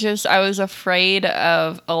it was just, I was afraid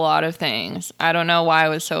of a lot of things. I don't know why I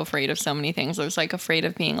was so afraid of so many things. I was like afraid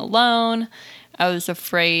of being alone. I was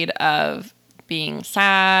afraid of being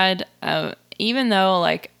sad. Even though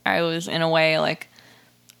like I was in a way like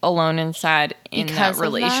alone and sad in that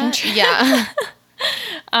relationship. Yeah.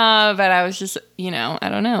 But I was just, I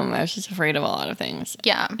don't know. I was just afraid of a lot of things.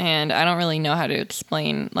 Yeah. And I don't really know how to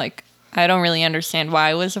explain, like, I don't really understand why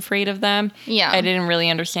I was afraid of them. Yeah. I didn't really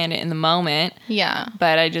understand it in the moment. Yeah.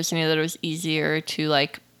 But I just knew that it was easier to,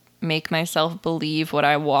 like, make myself believe what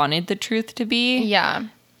I wanted the truth to be. Yeah.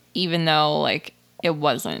 Even though, like, it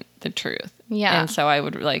wasn't the truth. Yeah. And so I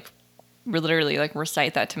would, like, literally like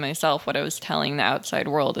recite that to myself, what I was telling the outside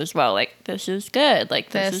world as well. Like, this is good.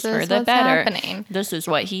 Like, this is for the better. Happening. This is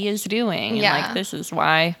what he is doing. Yeah. And like, this is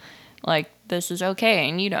why, like, this is okay.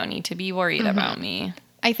 And you don't need to be worried about me.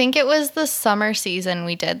 I think it was the summer season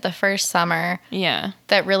we did, the first summer. Yeah.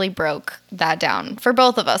 That really broke that down for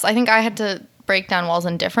both of us. I think I had to break down walls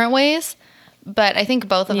in different ways, but I think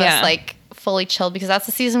both of us like fully chilled because that's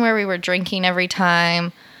the season where we were drinking every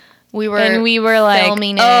time. We were like,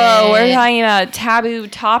 we're talking about taboo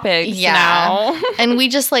topics now. And we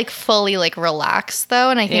just like fully like relaxed though.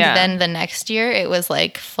 And I think then the next year it was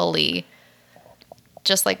like fully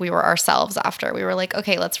just like we were ourselves after. We were like,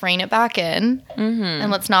 okay, let's rein it back in and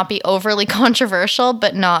let's not be overly controversial,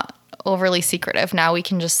 but not overly secretive. Now we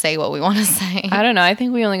can just say what we want to say. I don't know. I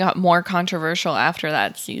think we only got more controversial after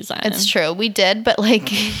that season. It's true. We did, but like,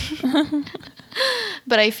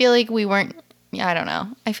 but I feel like we weren't. Yeah, I don't know.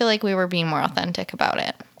 I feel like we were being more authentic about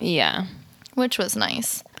it. Yeah. Which was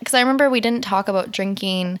nice. Because I remember we didn't talk about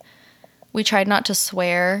drinking. We tried not to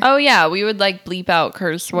swear. Oh, yeah. We would, like, bleep out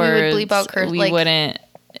curse words. We would bleep out curse words. We wouldn't,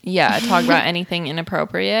 talk about anything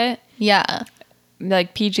inappropriate. Yeah.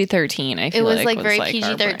 Like, PG-13, I feel it was like very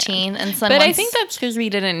PG-13. And but I think that's because we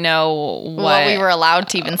didn't know what we were allowed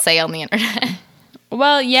to even say on the internet.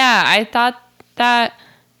 Well, yeah. I thought that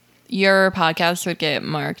your podcast would get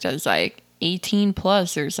marked as, like, 18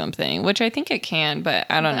 plus or something, which I think it can, but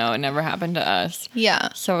I don't know. It never happened to us. Yeah.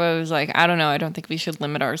 So I was like, I don't know. I don't think we should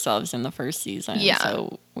limit ourselves in the first season. Yeah.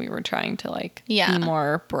 So we were trying to like be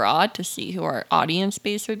more broad to see who our audience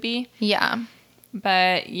base would be. Yeah.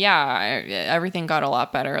 But yeah, everything got a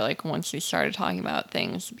lot better like once we started talking about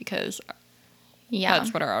things because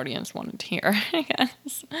that's what our audience wanted to hear, I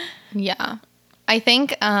guess. Yeah. I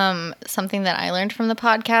think something that I learned from the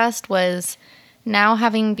podcast was now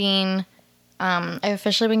having been I've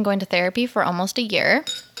officially been going to therapy for almost a year,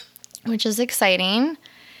 which is exciting.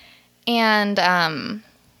 And I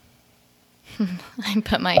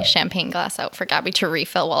put my champagne glass out for Gabby to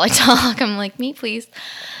refill while I talk. I'm like, me, please.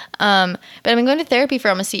 But I've been going to therapy for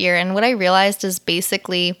almost a year. And what I realized is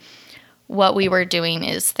basically what we were doing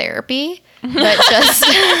is therapy. But just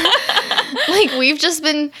like we've just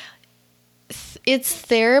been, it's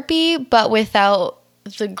therapy, but without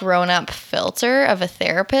the grown-up filter of a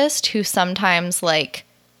therapist who sometimes like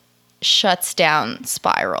shuts down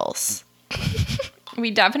spirals. We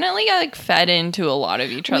definitely like fed into a lot of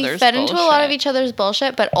each other's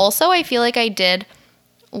bullshit, but also I feel like I did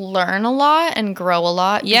learn a lot and grow a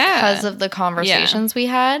lot because of the conversations we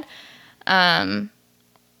had. And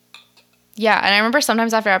I remember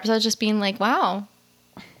sometimes after episodes just being like, wow,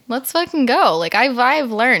 let's fucking go. Like I've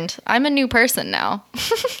learned. I'm a new person now.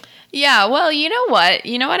 Yeah, well, you know what?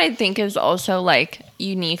 You know what I think is also, like,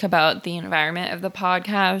 unique about the environment of the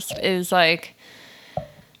podcast is, like,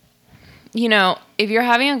 you know, if you're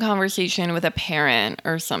having a conversation with a parent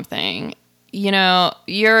or something, you know,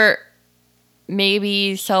 you're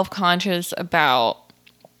maybe self-conscious about,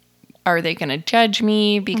 are they going to judge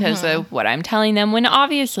me because of what I'm telling them? When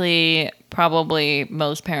obviously, probably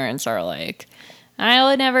most parents are like, I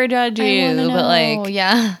would never judge you, but, like...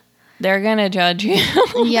 Yeah. They're gonna judge you.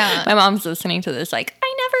 Yeah. My mom's listening to this like,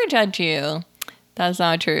 I never judge you. That's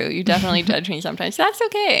not true. You definitely judge me sometimes. That's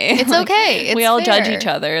okay. It's okay. It's we all fair. judge each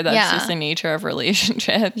other. That's just the nature of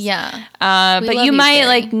relationships. Yeah. But you might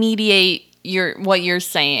like mediate what you're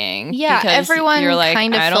saying. Yeah. Because everyone you're like,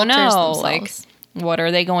 kind of I don't know. themselves. Like, what are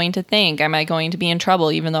they going to think? Am I going to be in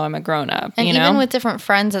trouble even though I'm a grown up? And you know? even with different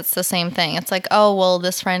friends, it's the same thing. It's like, oh, well,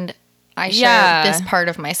 this friend I share this part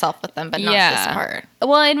of myself with them, but not this part.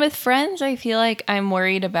 Well, and with friends, I feel like I'm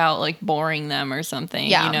worried about like boring them or something.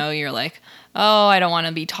 Yeah. You know, you're like, oh, I don't want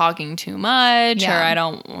to be talking too much, or I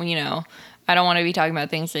don't want to be talking about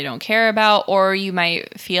things they don't care about, or you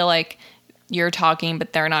might feel like you're talking,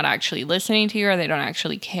 but they're not actually listening to you, or they don't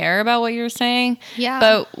actually care about what you're saying. Yeah.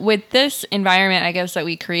 But with this environment, I guess, that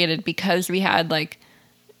we created, because we had like,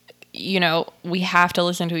 you know, we have to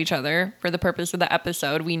listen to each other for the purpose of the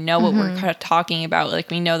episode. We know what we're talking about. Like,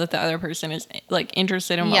 we know that the other person is like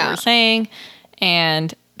interested in what we're saying,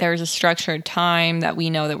 and there's a structured time that we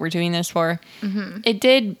know that we're doing this for. It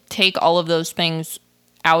did take all of those things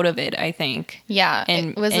out of it, I think. Yeah.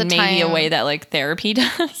 And maybe a way that like therapy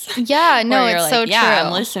does. Yeah, no, it's like, so true. Yeah,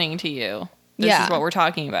 I'm listening to you. This is what we're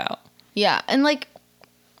talking about. Yeah. And like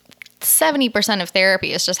 70% of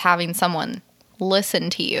therapy is just having someone listen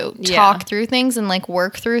to you, talk through things and like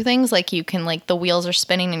work through things. Like you can like the wheels are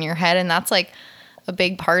spinning in your head, and that's like a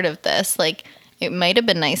big part of this. Like it might have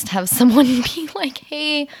been nice to have someone be like,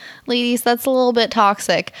 hey, ladies, that's a little bit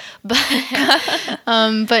toxic. But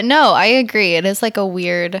no, I agree. It is like a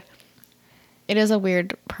weird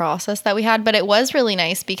process that we had. But it was really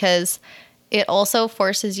nice because it also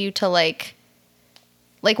forces you to like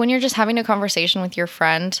when you're just having a conversation with your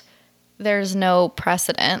friend, there's no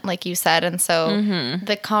precedent, like you said. And so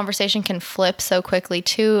the conversation can flip so quickly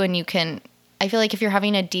too. And I feel like if you're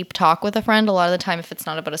having a deep talk with a friend, a lot of the time, if it's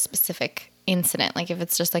not about a specific incident, like if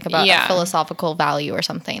it's just like about a philosophical value or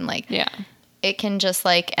something, like it can just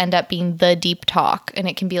like end up being the deep talk, and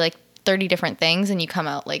it can be like 30 different things, and you come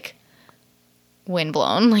out like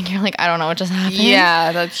windblown, like you're like, I don't know what just happened.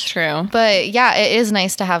 Yeah, that's true. But yeah, it is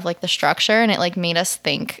nice to have like the structure, and it like made us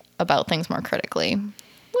think about things more critically,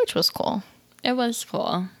 which was cool. It was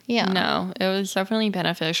cool. Yeah. No, it was definitely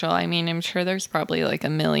beneficial. I mean, I'm sure there's probably like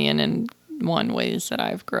 1,000,001 ways that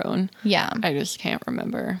I've grown. Yeah. I just can't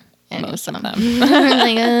remember most of them.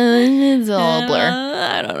 Like, it's all a blur.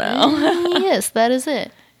 I don't know. Yes, that is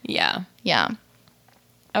it. Yeah. Yeah.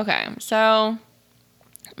 Okay, so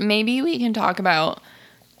maybe we can talk about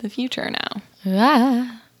the future now.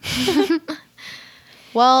 Ah.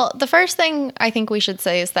 Well, the first thing I think we should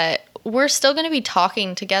say is that we're still going to be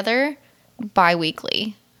talking together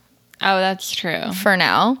bi-weekly. Oh, that's true. For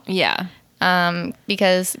now. Yeah.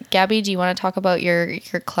 Because Gabby, do you want to talk about your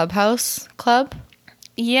Clubhouse club?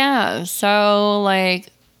 Yeah. So like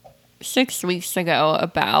 6 weeks ago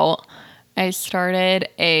I started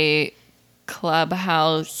a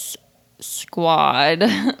Clubhouse squad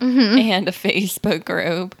and a Facebook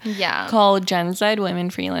group called Gen Z Women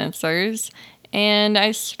Freelancers. And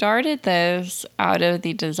I started this out of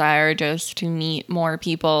the desire just to meet more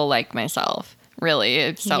people like myself. Really,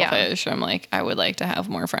 it's selfish. I'm like, I would like to have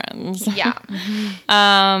more friends. Yeah.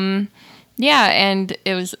 Yeah, and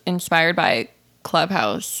it was inspired by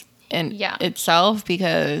Clubhouse in itself,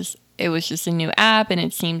 because it was just a new app, and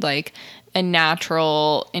it seemed like a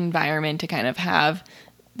natural environment to kind of have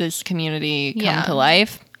this community come to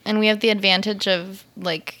life. And we have the advantage of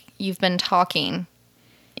like you've been talking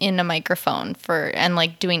in a microphone and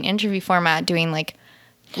like doing interview format, doing like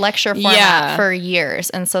lecture format for years.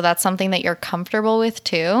 And so that's something that you're comfortable with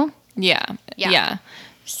too. Yeah.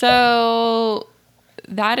 So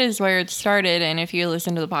that is where it started. And if you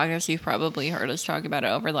listen to the podcast, you've probably heard us talk about it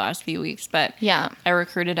over the last few weeks. But I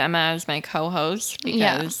recruited Emma as my co-host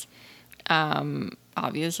because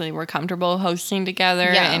obviously we're comfortable hosting together,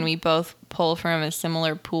 and we both pull from a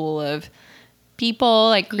similar pool of people,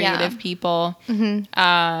 like creative people.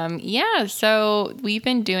 So we've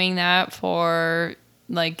been doing that for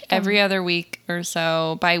like every other week or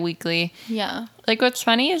so, bi-weekly. Like what's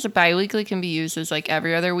funny is a bi-weekly can be used as like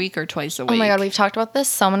every other week or twice a week. Oh my god, we've talked about this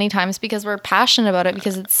so many times because we're passionate about it,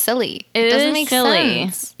 because it's silly. It doesn't make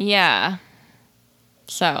sense. Yeah.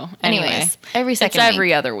 So anyways, every second it's week.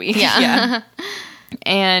 every other week. Yeah.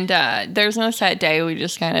 And there's no set day. We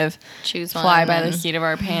just kind of choose fly by the seat of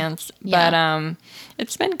our pants. But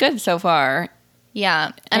it's been good so far.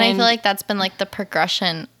 Yeah. And I feel like that's been like the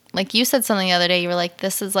progression. Like you said something the other day, you were like,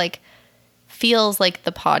 this is like, feels like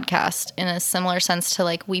the podcast in a similar sense to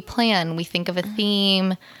like we plan, we think of a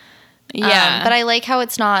theme. Yeah. But I like how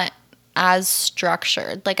it's not as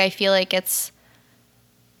structured. Like I feel like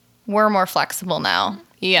we're more flexible now.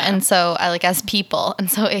 Yeah. And so I like as people,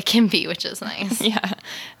 and so it can be, which is nice. Yeah,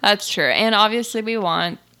 that's true. And obviously we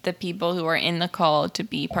want the people who are in the call to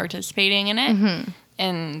be participating in it.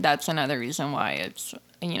 And that's another reason why it's,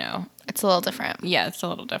 it's a little different. Yeah, it's a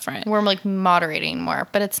little different. We're like moderating more,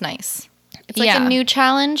 but it's nice. It's like a new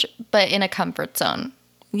challenge, but in a comfort zone,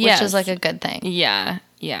 which is like a good thing. Yeah.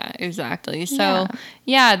 Yeah, exactly. So,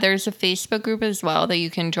 yeah, there's a Facebook group as well that you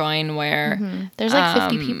can join where There's like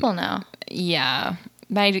 50 people now. yeah.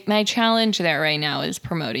 My challenge there right now is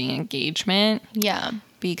promoting engagement Yeah.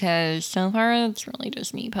 because so far it's really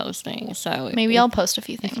just me posting. So Maybe I'll post a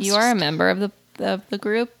few things. if you are a member of the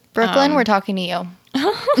group, Brooklyn, we're talking to you.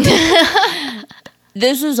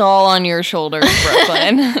 this is all on your shoulders,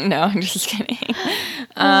 Brooklyn. No, I'm just kidding.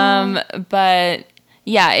 But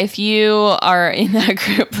yeah, if you are in that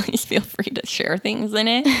group, please feel free to share things in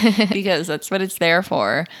it because that's what it's there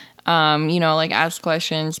for. Like ask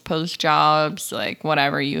questions, post jobs, like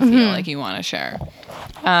whatever you feel like you want to share.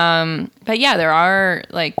 But yeah, there are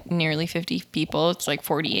like nearly 50 people. It's like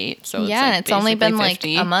 48. So Yeah, and it's only been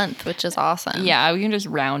 50. like a month, which is awesome. Yeah, we can just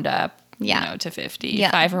round up. To 50.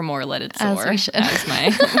 Yeah. 5 or more, let it soar. As we should. As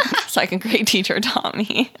my second grade teacher taught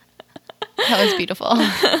me. That was beautiful.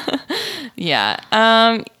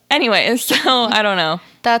 Yeah. Anyway, so I don't know.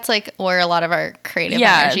 That's like where a lot of our creative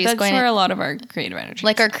energy is that's going. where a lot of our creative energy.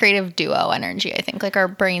 Like our creative duo energy, I think. Like our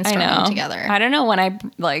brainstorming together. I don't know when I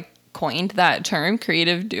like coined that term,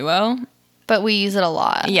 creative duo. But we use it a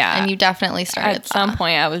lot. Yeah. And you definitely started At some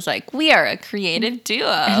point, I was like, we are a creative duo.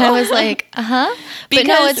 And I was like, uh-huh. Because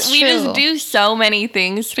but no, it's we true. just do so many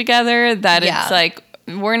things together that it's like,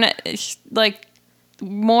 we're not, it's like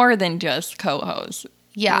more than just co-hosts.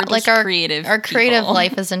 Yeah, like our creative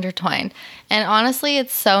life is intertwined. And honestly,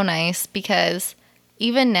 it's so nice because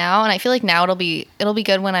even now, and I feel like now it'll be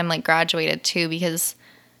good when I'm like graduated too, because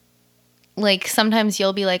like sometimes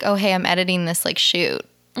you'll be like, oh hey, I'm editing this like shoot.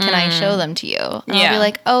 Can I show them to you? And I'll be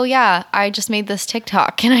like, oh yeah, I just made this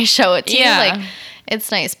TikTok. Can I show it to you? Like, it's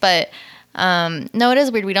nice. But no, it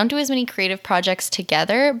is weird. We don't do as many creative projects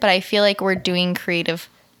together, but I feel like we're doing creative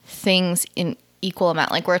things in equal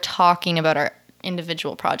amount. Like we're talking about our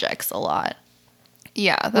individual projects a lot.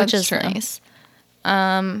 Yeah, that's which is true. nice.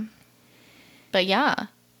 But yeah.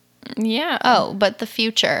 Yeah. Oh, but the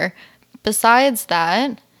future. Besides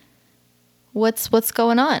that, what's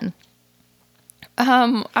going on?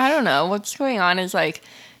 I don't know. What's going on is like,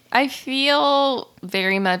 I feel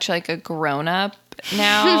very much like a grown up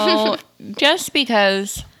now, just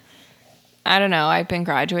because, I don't know, I've been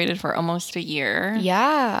graduated for almost a year.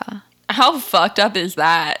 Yeah. How fucked up is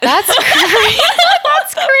that? That's crazy.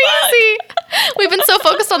 That's crazy. We've been so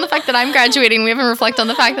focused on the fact that I'm graduating, we haven't reflected on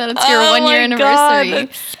the fact that it's your 1 year anniversary. God,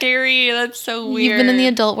 that's scary. That's so weird. You've been in the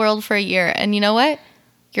adult world for a year, and you know what?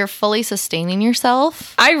 You're fully sustaining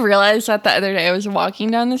yourself. I realized that the other day. I was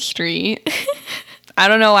walking down the street. I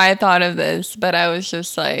don't know why I thought of this, but I was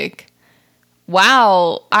just like,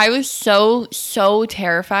 wow. I was so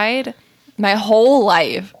terrified my whole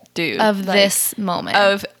life, dude. Of like, this moment.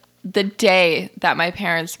 Of the day that my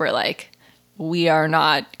parents were like, we are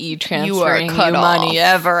not e-transferring you money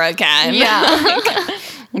ever again. Yeah.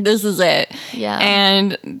 This is it. Yeah.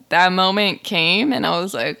 And that moment came and I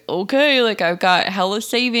was like, okay, like I've got hella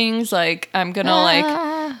savings. Like I'm going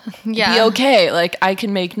to be okay. Like I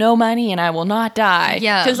can make no money and I will not die.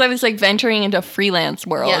 Yeah. Because I was like venturing into freelance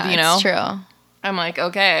world, you know? It's true. I'm like,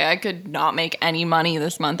 okay, I could not make any money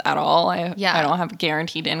this month at all. I don't have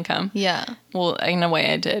guaranteed income. Yeah. Well, in a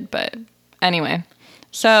way I did, but anyway.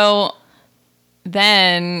 So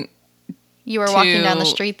then... You were walking down the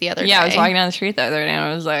street the other day. Yeah, I was walking down the street the other day and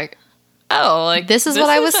I was like, oh, like... This is what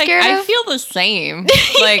I was scared of? I feel the same.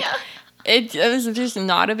 Like, it was just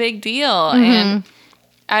not a big deal. And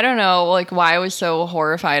I don't know, like, why I was so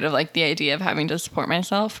horrified of, like, the idea of having to support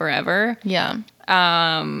myself forever. Yeah.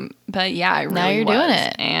 But yeah, I really now you're doing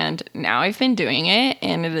it. And now I've been doing it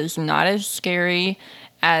and it is not as scary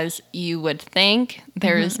as you would think.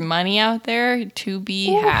 There is money out there to be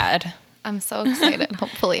had. I'm so excited.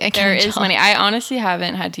 Hopefully I can. There is money. I honestly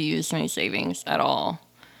haven't had to use my savings at all.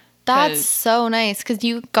 That's so nice because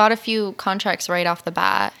you got a few contracts right off the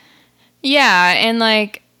bat. Yeah, and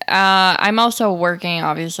like I'm also working,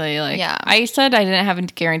 obviously. Like I said, I didn't have a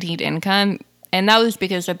guaranteed income, and that was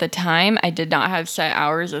because at the time I did not have set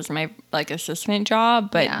hours as my like assistant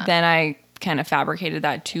job. But then I kind of fabricated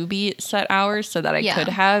that to be set hours so that I could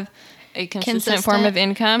have a consistent form of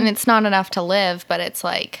income. And it's not enough to live, but it's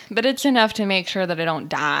like... But it's enough to make sure that I don't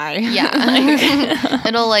die. Yeah.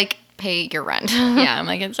 It'll like pay your rent. Yeah, I'm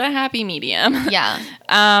like, it's a happy medium. Yeah.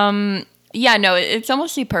 Yeah, no, it's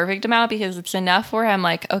almost the perfect amount because it's enough where I'm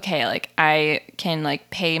like, okay, like I can like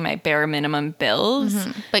pay my bare minimum bills.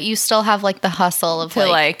 But you still have like the hustle of to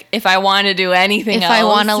like if I want to do anything else. If I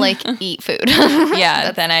want to like eat food.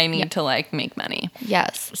 Yeah, then I need to like make money.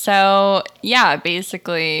 Yes. So yeah,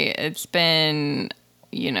 basically it's been,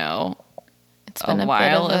 you know, it's been a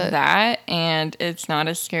while of that, and it's not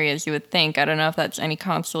as scary as you would think. I don't know if that's any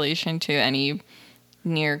consolation to any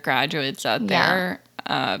near graduates out Yeah. there.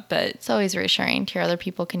 But It's always reassuring to hear other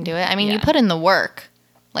people can do it. I mean, you Yeah. put in the work.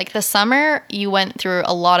 Like the summer, you went through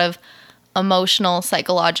a lot of emotional,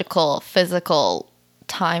 psychological, physical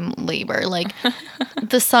time labor. Like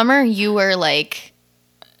the summer, you were like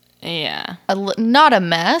yeah. not a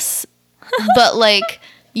mess, but like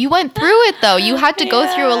you went through it though. You had to go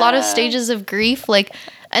through a lot of Yeah. stages of grief. Like,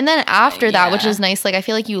 and then after that, which Yeah. is nice, like I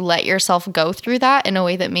feel like you let yourself go through that in a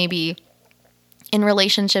way that maybe in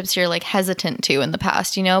relationships you're like hesitant to in the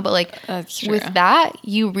past, you know? But like That's true. with that,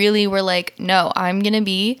 you really were like, no, I'm going to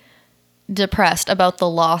be depressed about the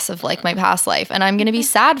loss of like my past life and I'm going to be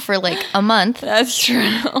sad for like a month That's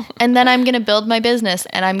true. and then I'm going to build my business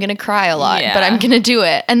and I'm going to cry a lot, but I'm Yeah. going to do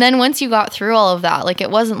it. And then once you got through all of that, like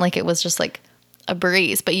it wasn't like it was just like a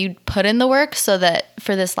breeze, but you put in the work so that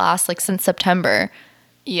for this last like since September,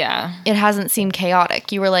 Yeah. it hasn't seemed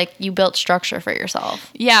chaotic. You were like you built structure for yourself.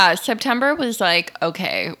 Yeah, September was like,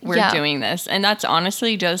 okay, we're Yeah. doing this. And that's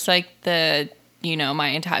honestly just like my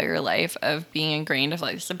entire life of being ingrained of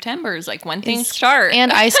like September is like when things start.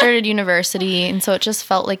 And I started university, and so it just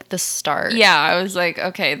felt like the start. yeah, I was like,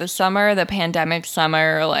 okay, the summer, the pandemic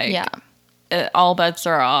summer, like Yeah. all bets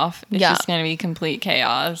are off. It's Yeah. just going to be complete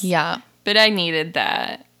chaos. Yeah. But I needed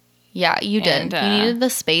that. Yeah, you did. And, You needed the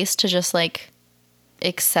space to just like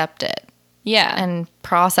accept it Yeah. and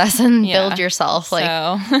process and Yeah. build yourself. Like,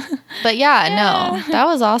 so, but yeah, no, that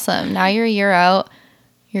was awesome. Now you're a year out.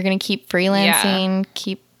 You're gonna keep freelancing,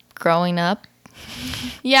 keep growing up.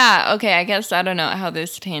 yeah, okay, I guess I don't know how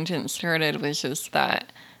this tangent started was just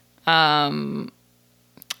that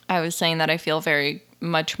I was saying that I feel very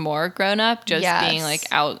much more grown up just being Yes. like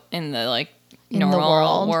out in the like In the normal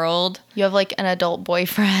world. world. You have like an adult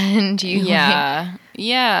boyfriend. You Yeah.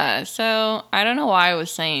 Yeah. So I don't know why I was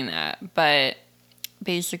saying that, but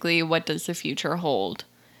basically, what does the future hold?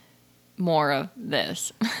 More of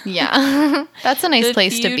this. yeah. That's a nice The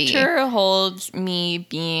place to be. future holds me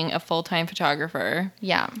being a full-time photographer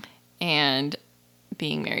Yeah. and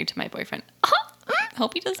being married to my boyfriend.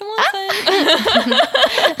 Hope he doesn't listen.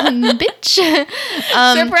 Bitch.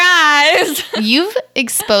 Surprise! You've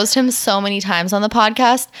exposed him so many times on the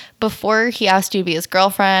podcast. Before he asked you to be his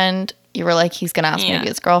girlfriend, you were like, he's going to ask me to Yeah. be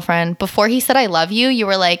his girlfriend. Before he said, I love you, you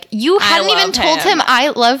were like, you hadn't even love told him. him I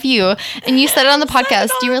love you. And you said it on the Said it podcast.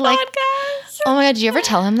 on You were the like, podcast. oh my God, did you ever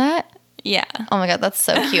tell him that? Yeah. Oh my God, that's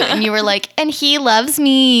so cute. And you were like, and he loves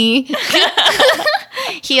me.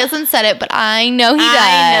 He hasn't said it, but I know he does.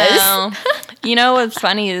 I know. You know what's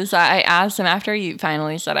funny is I asked him after you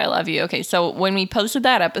finally said I love you. Okay, so when we posted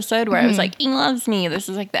that episode where I was like, he loves me, this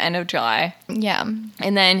is like the end of July. Yeah.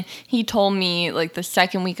 And then he told me like the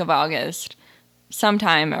second week of August,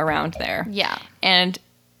 sometime around there. Yeah. And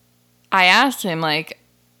I asked him like,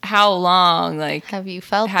 how long, like, Have you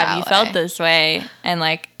felt have you felt this way? And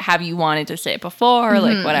like, have you wanted to say it before?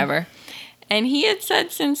 Like, whatever. And he had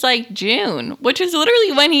said since like June, which is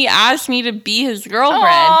literally when he asked me to be his girlfriend.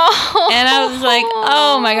 Oh. And I was like,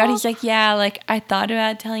 oh my God. He's like, yeah, like I thought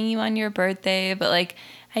about telling you on your birthday, but like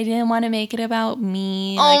I didn't want to make it about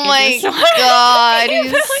me. Oh Like, I my just wanted to God, make it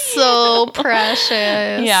he's about so you."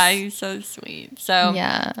 precious. Yeah, he's so sweet. So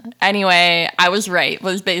Yeah. anyway, I was right,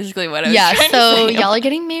 was basically what I was Yeah, trying so to say. y'all are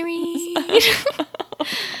getting married.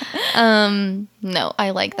 No,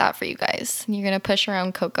 I like that for you guys. You're gonna push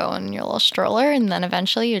around Coco in your little stroller, and then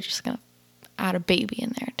eventually you're just gonna add a baby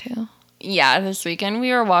in there too. Yeah, this weekend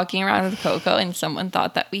we were walking around with Coco and someone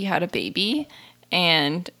thought that we had a baby.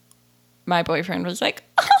 And my boyfriend was like,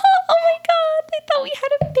 oh my God, they thought we had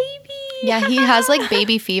a baby. Yeah, he has like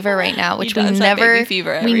baby fever right now, which He we does have never baby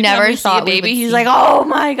fever. we Every time never see a thought baby. we would He's see. like, oh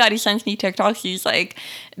my God. He sends me TikToks. He's like,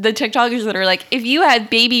 the TikTokers that are like, if you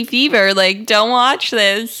had baby fever, like, don't watch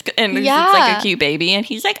this. And it's like Yeah. a cute baby. And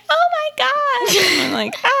he's like, oh my God. And I'm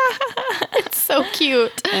like, ah. It's so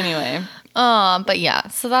cute. Anyway. But yeah,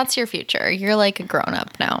 so that's your future. You're like a grown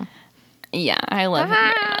up now. Yeah, I love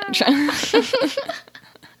it very much.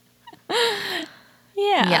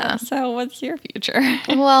 Yeah. Yeah. So what's your future?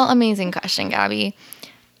 Well, amazing question, Gabby.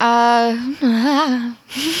 That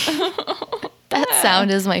sound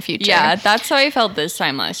is my future. Yeah, that's how I felt this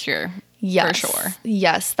time last year. Yes. For sure.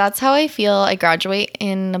 Yes, that's how I feel. I graduate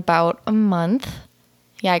in about a month.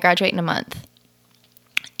 Yeah, I graduate in a month.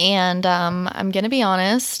 And I'm going to be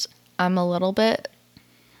honest, I'm a little bit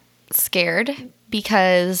scared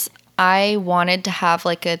because I wanted to have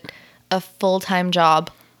like a full-time job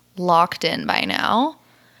locked in by now.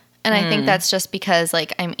 And I think that's just because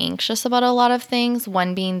like I'm anxious about a lot of things.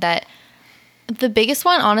 One being that the biggest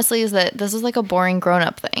one, honestly, is that this is like a boring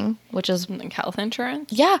grown-up thing, which is Like health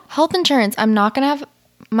insurance? yeah, health insurance. I'm not going to have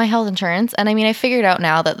my health insurance. And I mean, I figured out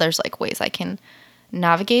now that there's like ways I can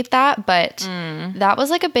navigate that. But that was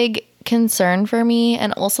like a big concern for me.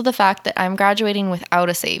 And also the fact that I'm graduating without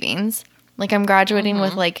a savings. Like I'm graduating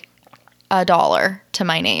with like $1 to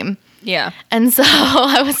my name. Yeah. And so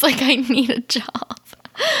I was like, I need a job.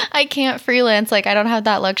 I can't freelance. Like I don't have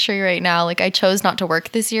that luxury right now. Like I chose not to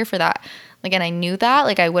work this year for that. Like, and I knew that.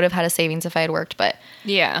 Like I would have had a savings if I had worked. But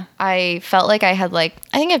yeah, I felt like I had like,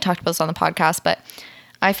 I think I've talked about this on the podcast, but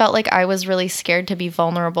I felt like I was really scared to be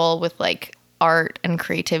vulnerable with like art and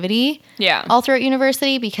creativity. Yeah. All throughout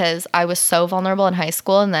university because I was so vulnerable in high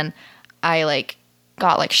school. And then I like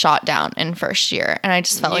got like shot down in first year. And I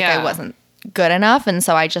just felt like I wasn't good enough. And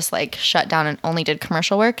so I just like shut down and only did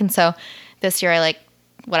commercial work. And so this year I like,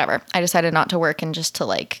 whatever, I decided not to work and just to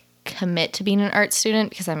like commit to being an art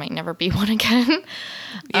student because I might never be one again.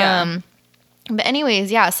 Yeah. But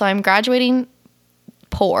anyways, yeah, so I'm graduating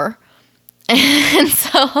poor. And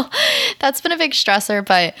so that's been a big stressor,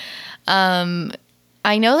 but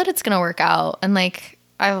I know that it's going to work out. And like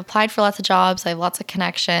I've applied for lots of jobs. I have lots of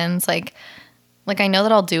connections. Like I know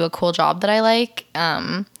that I'll do a cool job that I like.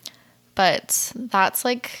 But that's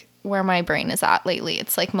like where my brain is at lately.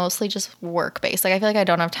 It's like mostly just work based. Like I feel like I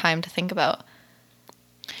don't have time to think about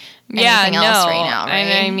anything else right now,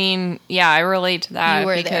 right? I mean, yeah, I relate to that You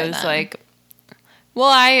were because there then. like,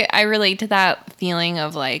 well, I relate to that feeling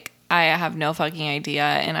of like I have no fucking idea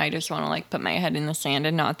and I just want to like put my head in the sand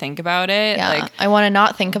and not think about it. Yeah, Like I want to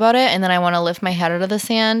not think about it, and then I want to lift my head out of the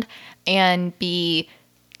sand and be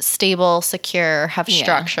stable, secure, have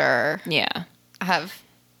structure, yeah. have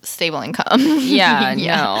stable income. Yeah,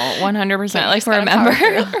 no, 100%. Like gotta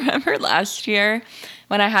power remember last year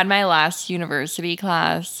when I had my last university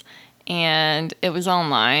class and it was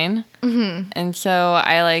online. Mm-hmm. And so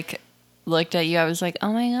I like looked at you. I was like,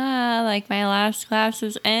 oh my God, like my last class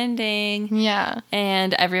is ending. Yeah.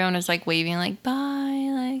 And everyone was like waving like, bye.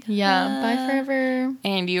 Like, Yeah. Bye forever.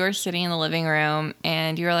 And you were sitting in the living room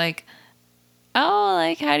and you were like, oh,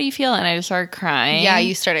 like, how do you feel? And I just started crying. Yeah,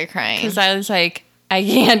 you started crying. Because I was like, I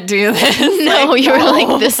can't do this. No, like, you were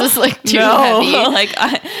like, this is like too heavy. Like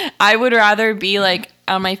I would rather be like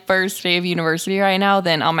on my first day of university right now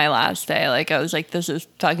than on my last day. Like I was like, this is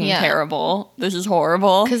fucking terrible. This is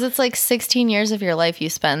horrible. Because it's like 16 years of your life you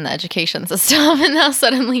spend in the education system, and now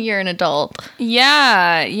suddenly you're an adult.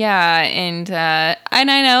 Yeah, yeah. And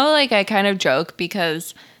I know like I kind of joke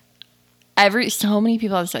because so many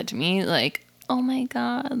people have said to me like, oh my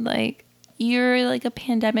God, like you're like a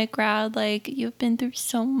pandemic grad, like you've been through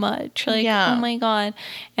so much, like oh my God.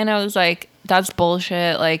 And I was like, that's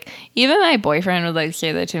bullshit. Like even my boyfriend would like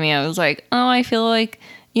say that to me. I was like, oh, I feel like,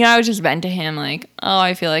 you know, I would just vent to him like, oh,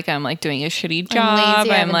 I feel like I'm like doing a shitty job.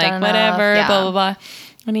 I'm like whatever, blah blah blah.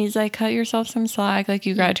 And he's like, cut yourself some slack. Like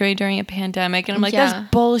you graduated during a pandemic. And I'm like, that's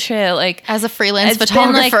bullshit. Like as a freelance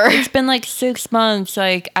photographer, it's been like 6 months.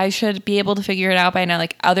 Like I should be able to figure it out by now.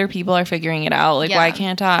 Like other people are figuring it out. Like why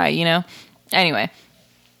can't I, you know? Anyway,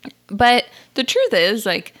 but the truth is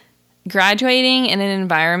like graduating in an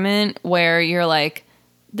environment where you're like,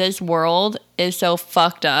 this world is so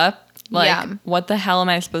fucked up. Like, what the hell am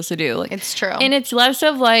I supposed to do? Like, it's true. And it's less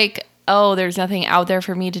of like, oh, there's nothing out there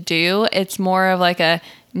for me to do. It's more of like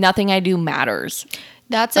nothing I do matters.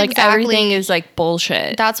 That's like exactly, everything is like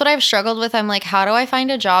bullshit. That's what I've struggled with. I'm like, how do I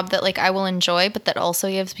find a job that like I will enjoy, but that also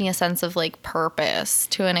gives me a sense of like purpose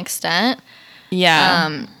to an extent?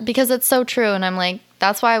 Yeah. Because it's so true. And I'm like,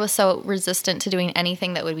 that's why I was so resistant to doing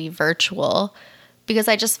anything that would be virtual, because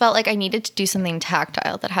I just felt like I needed to do something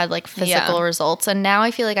tactile that had like physical results. And now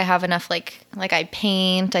I feel like I have enough, like I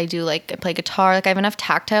paint, I play guitar. Like I have enough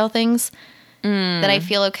tactile things that I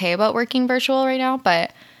feel okay about working virtual right now.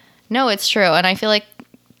 But no, it's true. And I feel like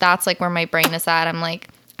that's like where my brain is at. I'm like,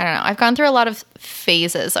 I don't know. I've gone through a lot of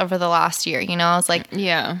phases over the last year. You know, I was like,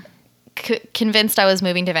 convinced I was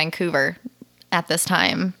moving to Vancouver at this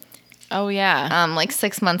time. Oh yeah. Like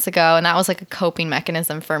 6 months ago, and that was like a coping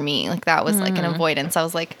mechanism for me. Like that was like an avoidance. I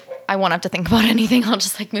was like, I won't have to think about anything. I'll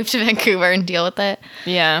just like move to Vancouver and deal with it.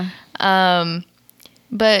 Yeah.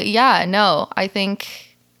 But yeah, no, I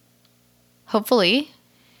think hopefully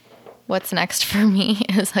what's next for me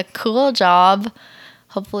is a cool job.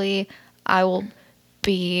 Hopefully I want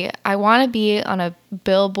to be on a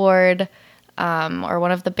billboard or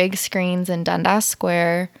one of the big screens in Dundas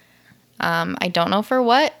Square. I don't know for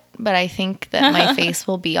what, but I think that my face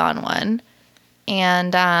will be on one.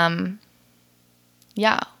 And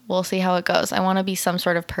yeah, we'll see how it goes. I want to be some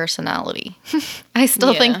sort of personality. I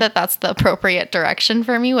still think that that's the appropriate direction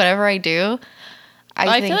for me, whatever I do.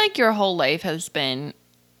 I feel like your whole life has been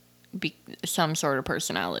some sort of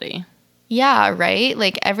personality. Yeah, right?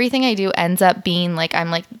 Like everything I do ends up being like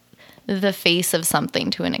I'm like the face of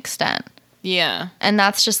something to an extent. Yeah. And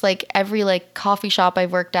that's just like every like coffee shop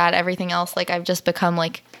I've worked at, everything else, like I've just become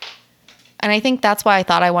like, and I think that's why I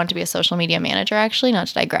thought I wanted to be a social media manager, actually, not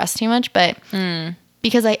to digress too much, but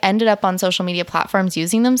because I ended up on social media platforms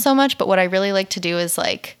using them so much. But what I really like to do is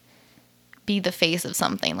like be the face of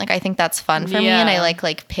something. Like I think that's fun for me, and I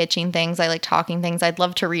like pitching things. I like talking things. I'd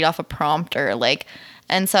love to read off a prompt or like,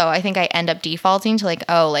 and so I think I end up defaulting to like,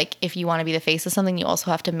 oh, like if you want to be the face of something, you also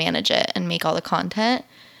have to manage it and make all the content.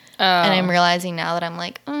 And I'm realizing now that I'm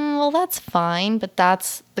like, well, that's fine, but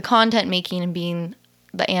that's the content making and being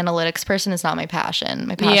the analytics person is not my passion.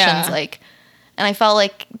 My passion's like, and I felt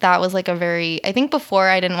like that was like a very, I think before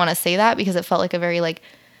I didn't want to say that because it felt like a very like,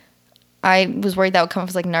 I was worried that would come off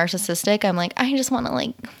as like narcissistic. I'm like, I just want to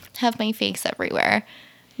like have my face everywhere.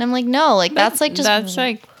 And I'm like, no, like that's like just. That's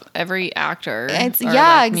like every actor. It's, or,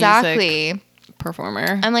 yeah, like, exactly.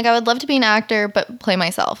 Performer. I'm like, I would love to be an actor, but play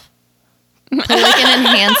myself. Play like an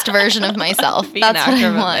enhanced version of myself. Be That's an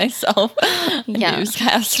actor what I want. Myself. Yeah.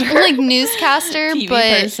 Newscaster. Like newscaster, TV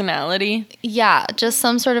but personality. yeah, just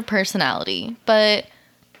some sort of personality. But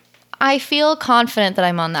I feel confident that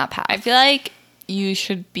I'm on that path. I feel like you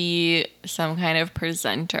should be some kind of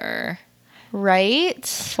presenter. Right?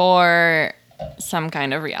 For some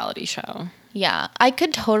kind of reality show. Yeah. I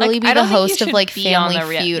could totally Like, be I the don't think you host of should like be on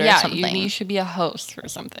Family the Feud or something. You should be a host for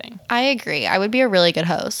something. I agree. I would be a really good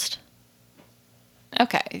host.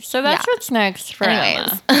 Okay, so that's what's next for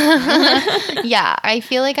Emma. Yeah, I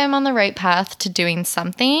feel like I'm on the right path to doing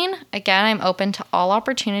something. Again, I'm open to all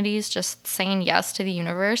opportunities, just saying yes to the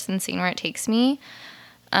universe and seeing where it takes me.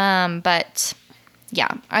 But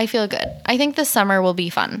yeah, I feel good. I think the summer will be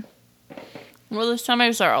fun. Well, the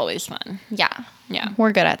summers are always fun. Yeah. Yeah.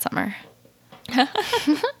 We're good at summer.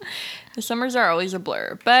 The summers are always a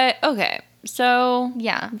blur. But okay, so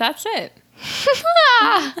Yeah. that's it.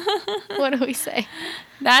 What do we say?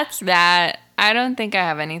 That's that. I don't think I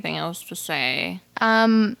have anything else to say.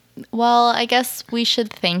 Well, I guess we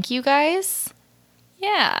should thank you guys.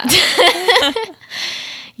 Yeah.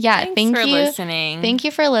 Yeah, Thanks thank for you. listening. Thank you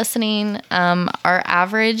for listening. Our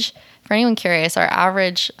average, for anyone curious, our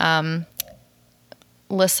average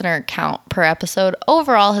listener count per episode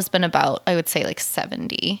overall has been about, I would say, like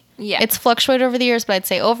 70. Yeah. It's fluctuated over the years, but I'd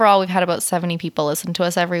say overall we've had about 70 people listen to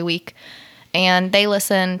us every week. And they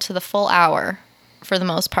listen to the full hour for the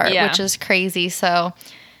most part, Yeah. which is crazy. So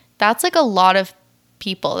that's like a lot of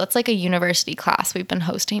people. That's like a university class we've been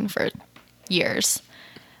hosting for years.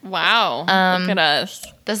 Wow. Look at us.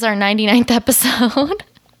 This is our 99th episode.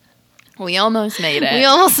 We almost made it. We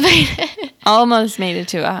almost made it. Almost made it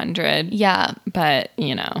to 100. Yeah. But,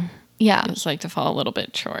 you know, Yeah. just like to fall a little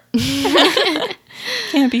bit short.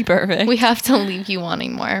 Can't be perfect. We have to leave you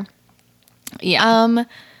wanting more. Yeah.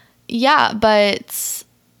 Yeah, but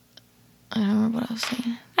I don't remember what I was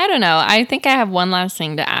saying. I don't know. I think I have one last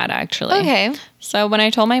thing to add, actually. Okay. So when I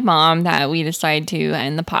told my mom that we decided to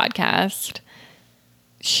end the podcast,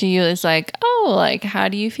 she was like, oh, like, how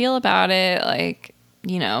do you feel about it? Like,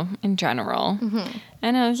 you know, in general. Mm-hmm.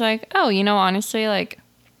 And I was like, oh, you know, honestly, like,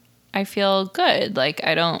 I feel good. Like,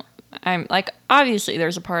 I'm like, obviously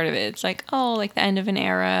there's a part of it. It's like, oh, like the end of an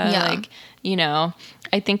era. Yeah. Like, you know,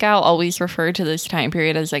 I think I'll always refer to this time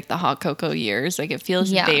period as like the hot cocoa years. Like, it feels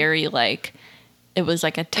very like it was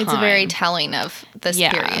like a time. It's very telling of this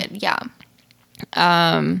period. Yeah.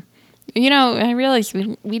 You know, I realized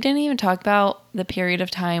we didn't even talk about the period of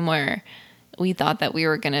time where we thought that we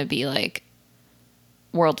were going to be like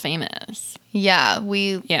world famous. Yeah.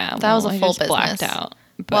 That was a full business. Blacked out.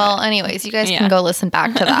 But, well, anyways, you guys can go listen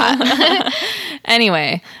back to that.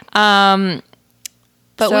 Anyway,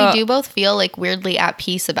 but so, we do both feel like weirdly at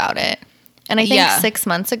peace about it. And I think 6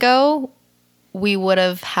 months ago, we would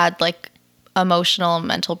have had like emotional and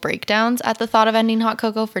mental breakdowns at the thought of ending hot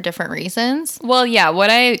cocoa for different reasons. Well, yeah,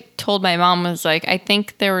 what I told my mom was like, I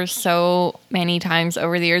think there were so many times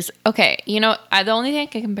over the years. Okay, you know, the only thing I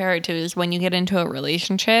can compare it to is when you get into a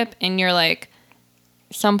relationship and you're like,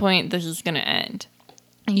 some point this is going to end.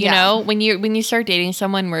 You know, when you start dating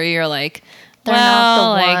someone where you're like, they're not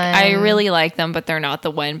the one. I really like them, but they're not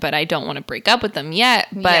the one, but I don't want to break up with them yet.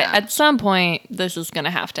 But at some point, this is going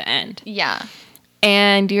to have to end. Yeah.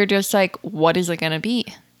 And you're just like, what is it going to be?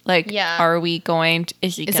 Like, are we going to,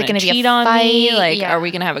 is he going to cheat on me? Like, are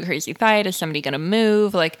we going to have a crazy fight? Is somebody going to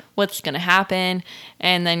move? Like, what's going to happen?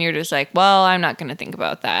 And then you're just like, well, I'm not going to think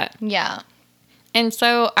about that. Yeah. And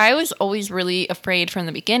so I was always really afraid from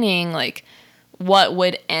the beginning, like, what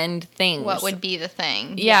would end things? What would be the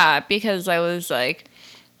thing? Yeah, because I was like,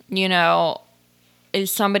 you know,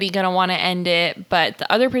 is somebody going to want to end it, but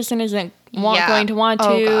the other person isn't going to want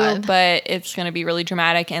to, but it's going to be really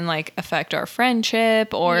dramatic and like affect our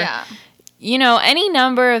friendship or, you know, any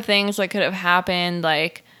number of things that could have happened,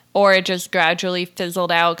 like, or it just gradually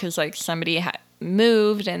fizzled out because, like, somebody had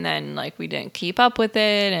moved and then, like, we didn't keep up with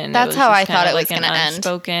it. And that's how I thought it was going to end.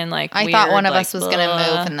 Unspoken, like, I thought one of us was going to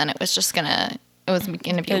move and then it was just going to, it was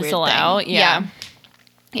going to be a weird thing. Out. Yeah.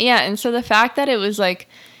 And so the fact that it was, like,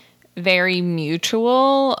 very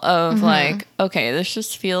mutual of, like, okay, this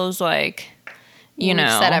just feels like, you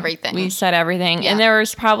know, said everything. We said everything. Yeah. And there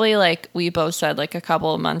was probably, like, we both said, like, a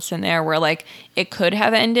couple of months in there where, like, it could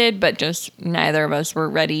have ended, but just neither of us were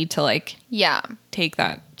ready to, like, take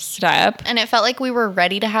that step. And it felt like we were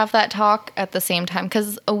ready to have that talk at the same time.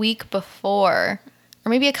 Because a week before, or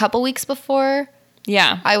maybe a couple weeks before,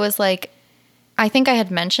 I was like, I think I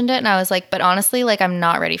had mentioned it, and I was like, but honestly, like, I'm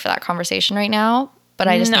not ready for that conversation right now. But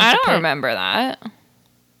I just I don't remember that.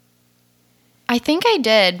 I think I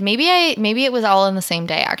did. Maybe it was all in the same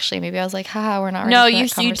day, actually. Maybe I was like, haha, we're not ready for that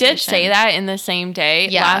conversation. No, you did say that in the same day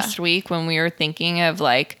last week when we were thinking of,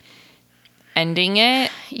 like, ending it.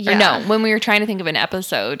 Yeah. Or no, when we were trying to think of an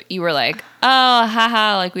episode, you were like, oh,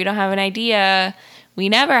 haha, like, we don't have an idea. We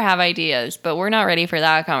never have ideas, but we're not ready for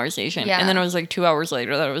that conversation. Yeah. And then it was, like, 2 hours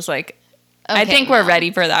later that it was like, okay, I think we're ready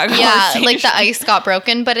for that conversation. Yeah, like, the ice got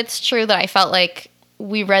broken, but it's true that I felt like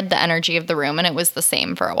we read the energy of the room and it was the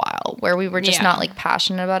same for a while, where we were just not, like,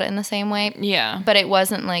 passionate about it in the same way. Yeah. But it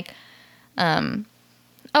wasn't like,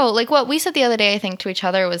 like what we said the other day, I think, to each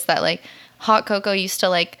other was that, like, hot cocoa used to,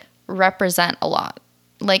 like, represent a lot.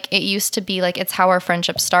 Like, it used to be, like, it's how our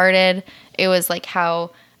friendship started. It was, like, how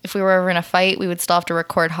if we were ever in a fight, we would still have to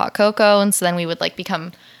record hot cocoa. And so then we would, like,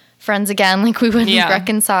 become friends again. Like, we would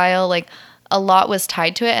reconcile. Like, a lot was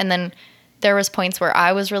tied to it. And then there was points where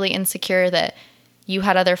I was really insecure that you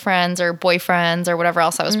had other friends or boyfriends or whatever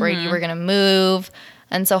else. I was worried you were going to move.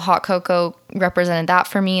 And so hot cocoa represented that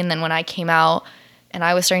for me. And then when I came out and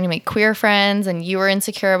I was starting to make queer friends and you were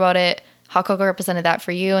insecure about it, hot cocoa represented that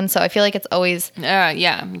for you. And so I feel like it's always,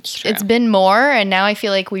 it's true. It's been more. And now I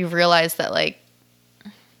feel like we've realized that, like,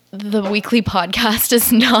 the weekly podcast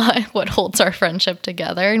is not what holds our friendship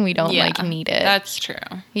together, and we don't like need it. That's true.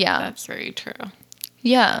 Yeah. That's very true.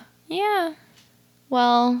 Yeah. Yeah.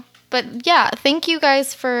 Well, but yeah, thank you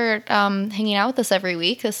guys for hanging out with us every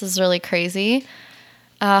week. This is really crazy.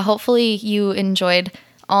 Hopefully you enjoyed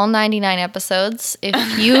all 99 episodes.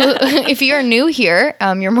 If you are new here,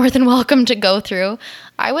 you're more than welcome to go through.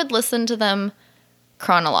 I would listen to them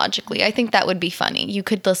chronologically. I think that would be funny. You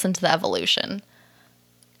could listen to the evolution.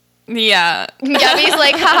 Yeah. Gabby's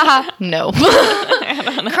like, haha, no.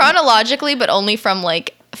 Chronologically, but only from,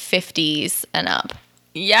 like, 50s and up.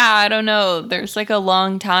 Yeah, I don't know. There's, like, a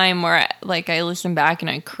long time where, I listen back and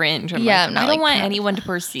I cringe. I'm like, I don't want anyone to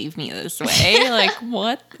perceive me this way. Like,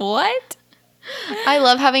 what? I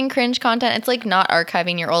love having cringe content. It's like not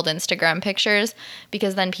archiving your old Instagram pictures,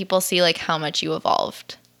 because then people see, like, how much you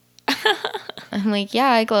evolved. I'm like,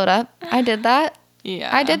 yeah, I glowed up. I did that.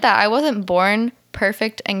 Yeah. I did that. I wasn't born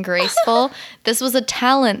perfect and graceful. This was a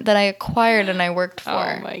talent that I acquired and I worked for.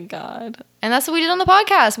 Oh my God. And that's what we did on the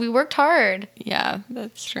podcast. We worked hard. Yeah,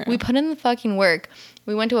 that's true. We put in the fucking work.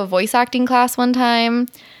 We went to a voice acting class one time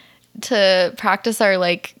to practice our,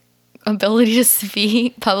 like, ability to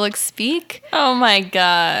public speak. Oh my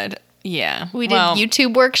God. Yeah. We did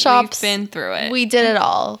YouTube workshops. We've been through it. We did it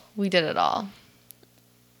all.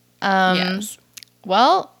 Yes.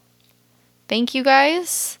 Well, thank you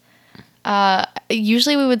guys.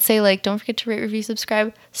 Usually we would say, like, don't forget to rate, review,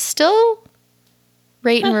 subscribe. Still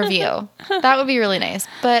rate and review. That would be really nice.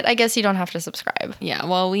 But I guess you don't have to subscribe. Yeah,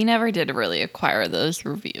 well, we never did really acquire those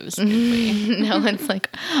reviews, did we? No, it's like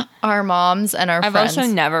our moms and our friends. I've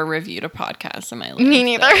also never reviewed a podcast in my life. Me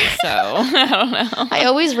neither. So, I don't know. I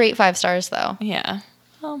always rate 5 stars, though. Yeah.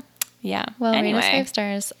 Well, yeah. Well, rate us 5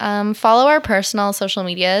 stars. Follow our personal social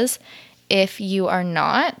medias if you are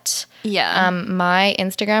not. Yeah. My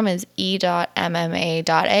Instagram is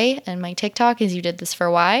e.mma.a, and my TikTok is You Did This For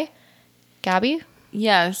Why. Gabby?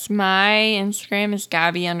 Yes, my Instagram is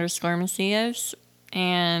Gabby_Macias,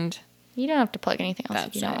 and you don't have to plug anything else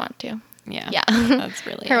if you don't want to. Yeah. That's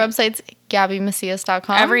really her website's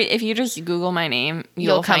GabbyMacias.com. If you just Google my name,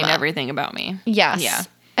 you'll find everything about me. Yes. Yeah.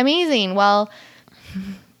 Amazing. Well,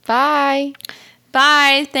 bye.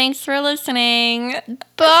 Bye. Thanks for listening.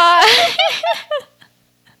 Bye.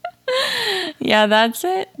 Yeah, that's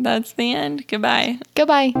it. That's the end. Goodbye.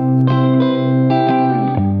 Goodbye.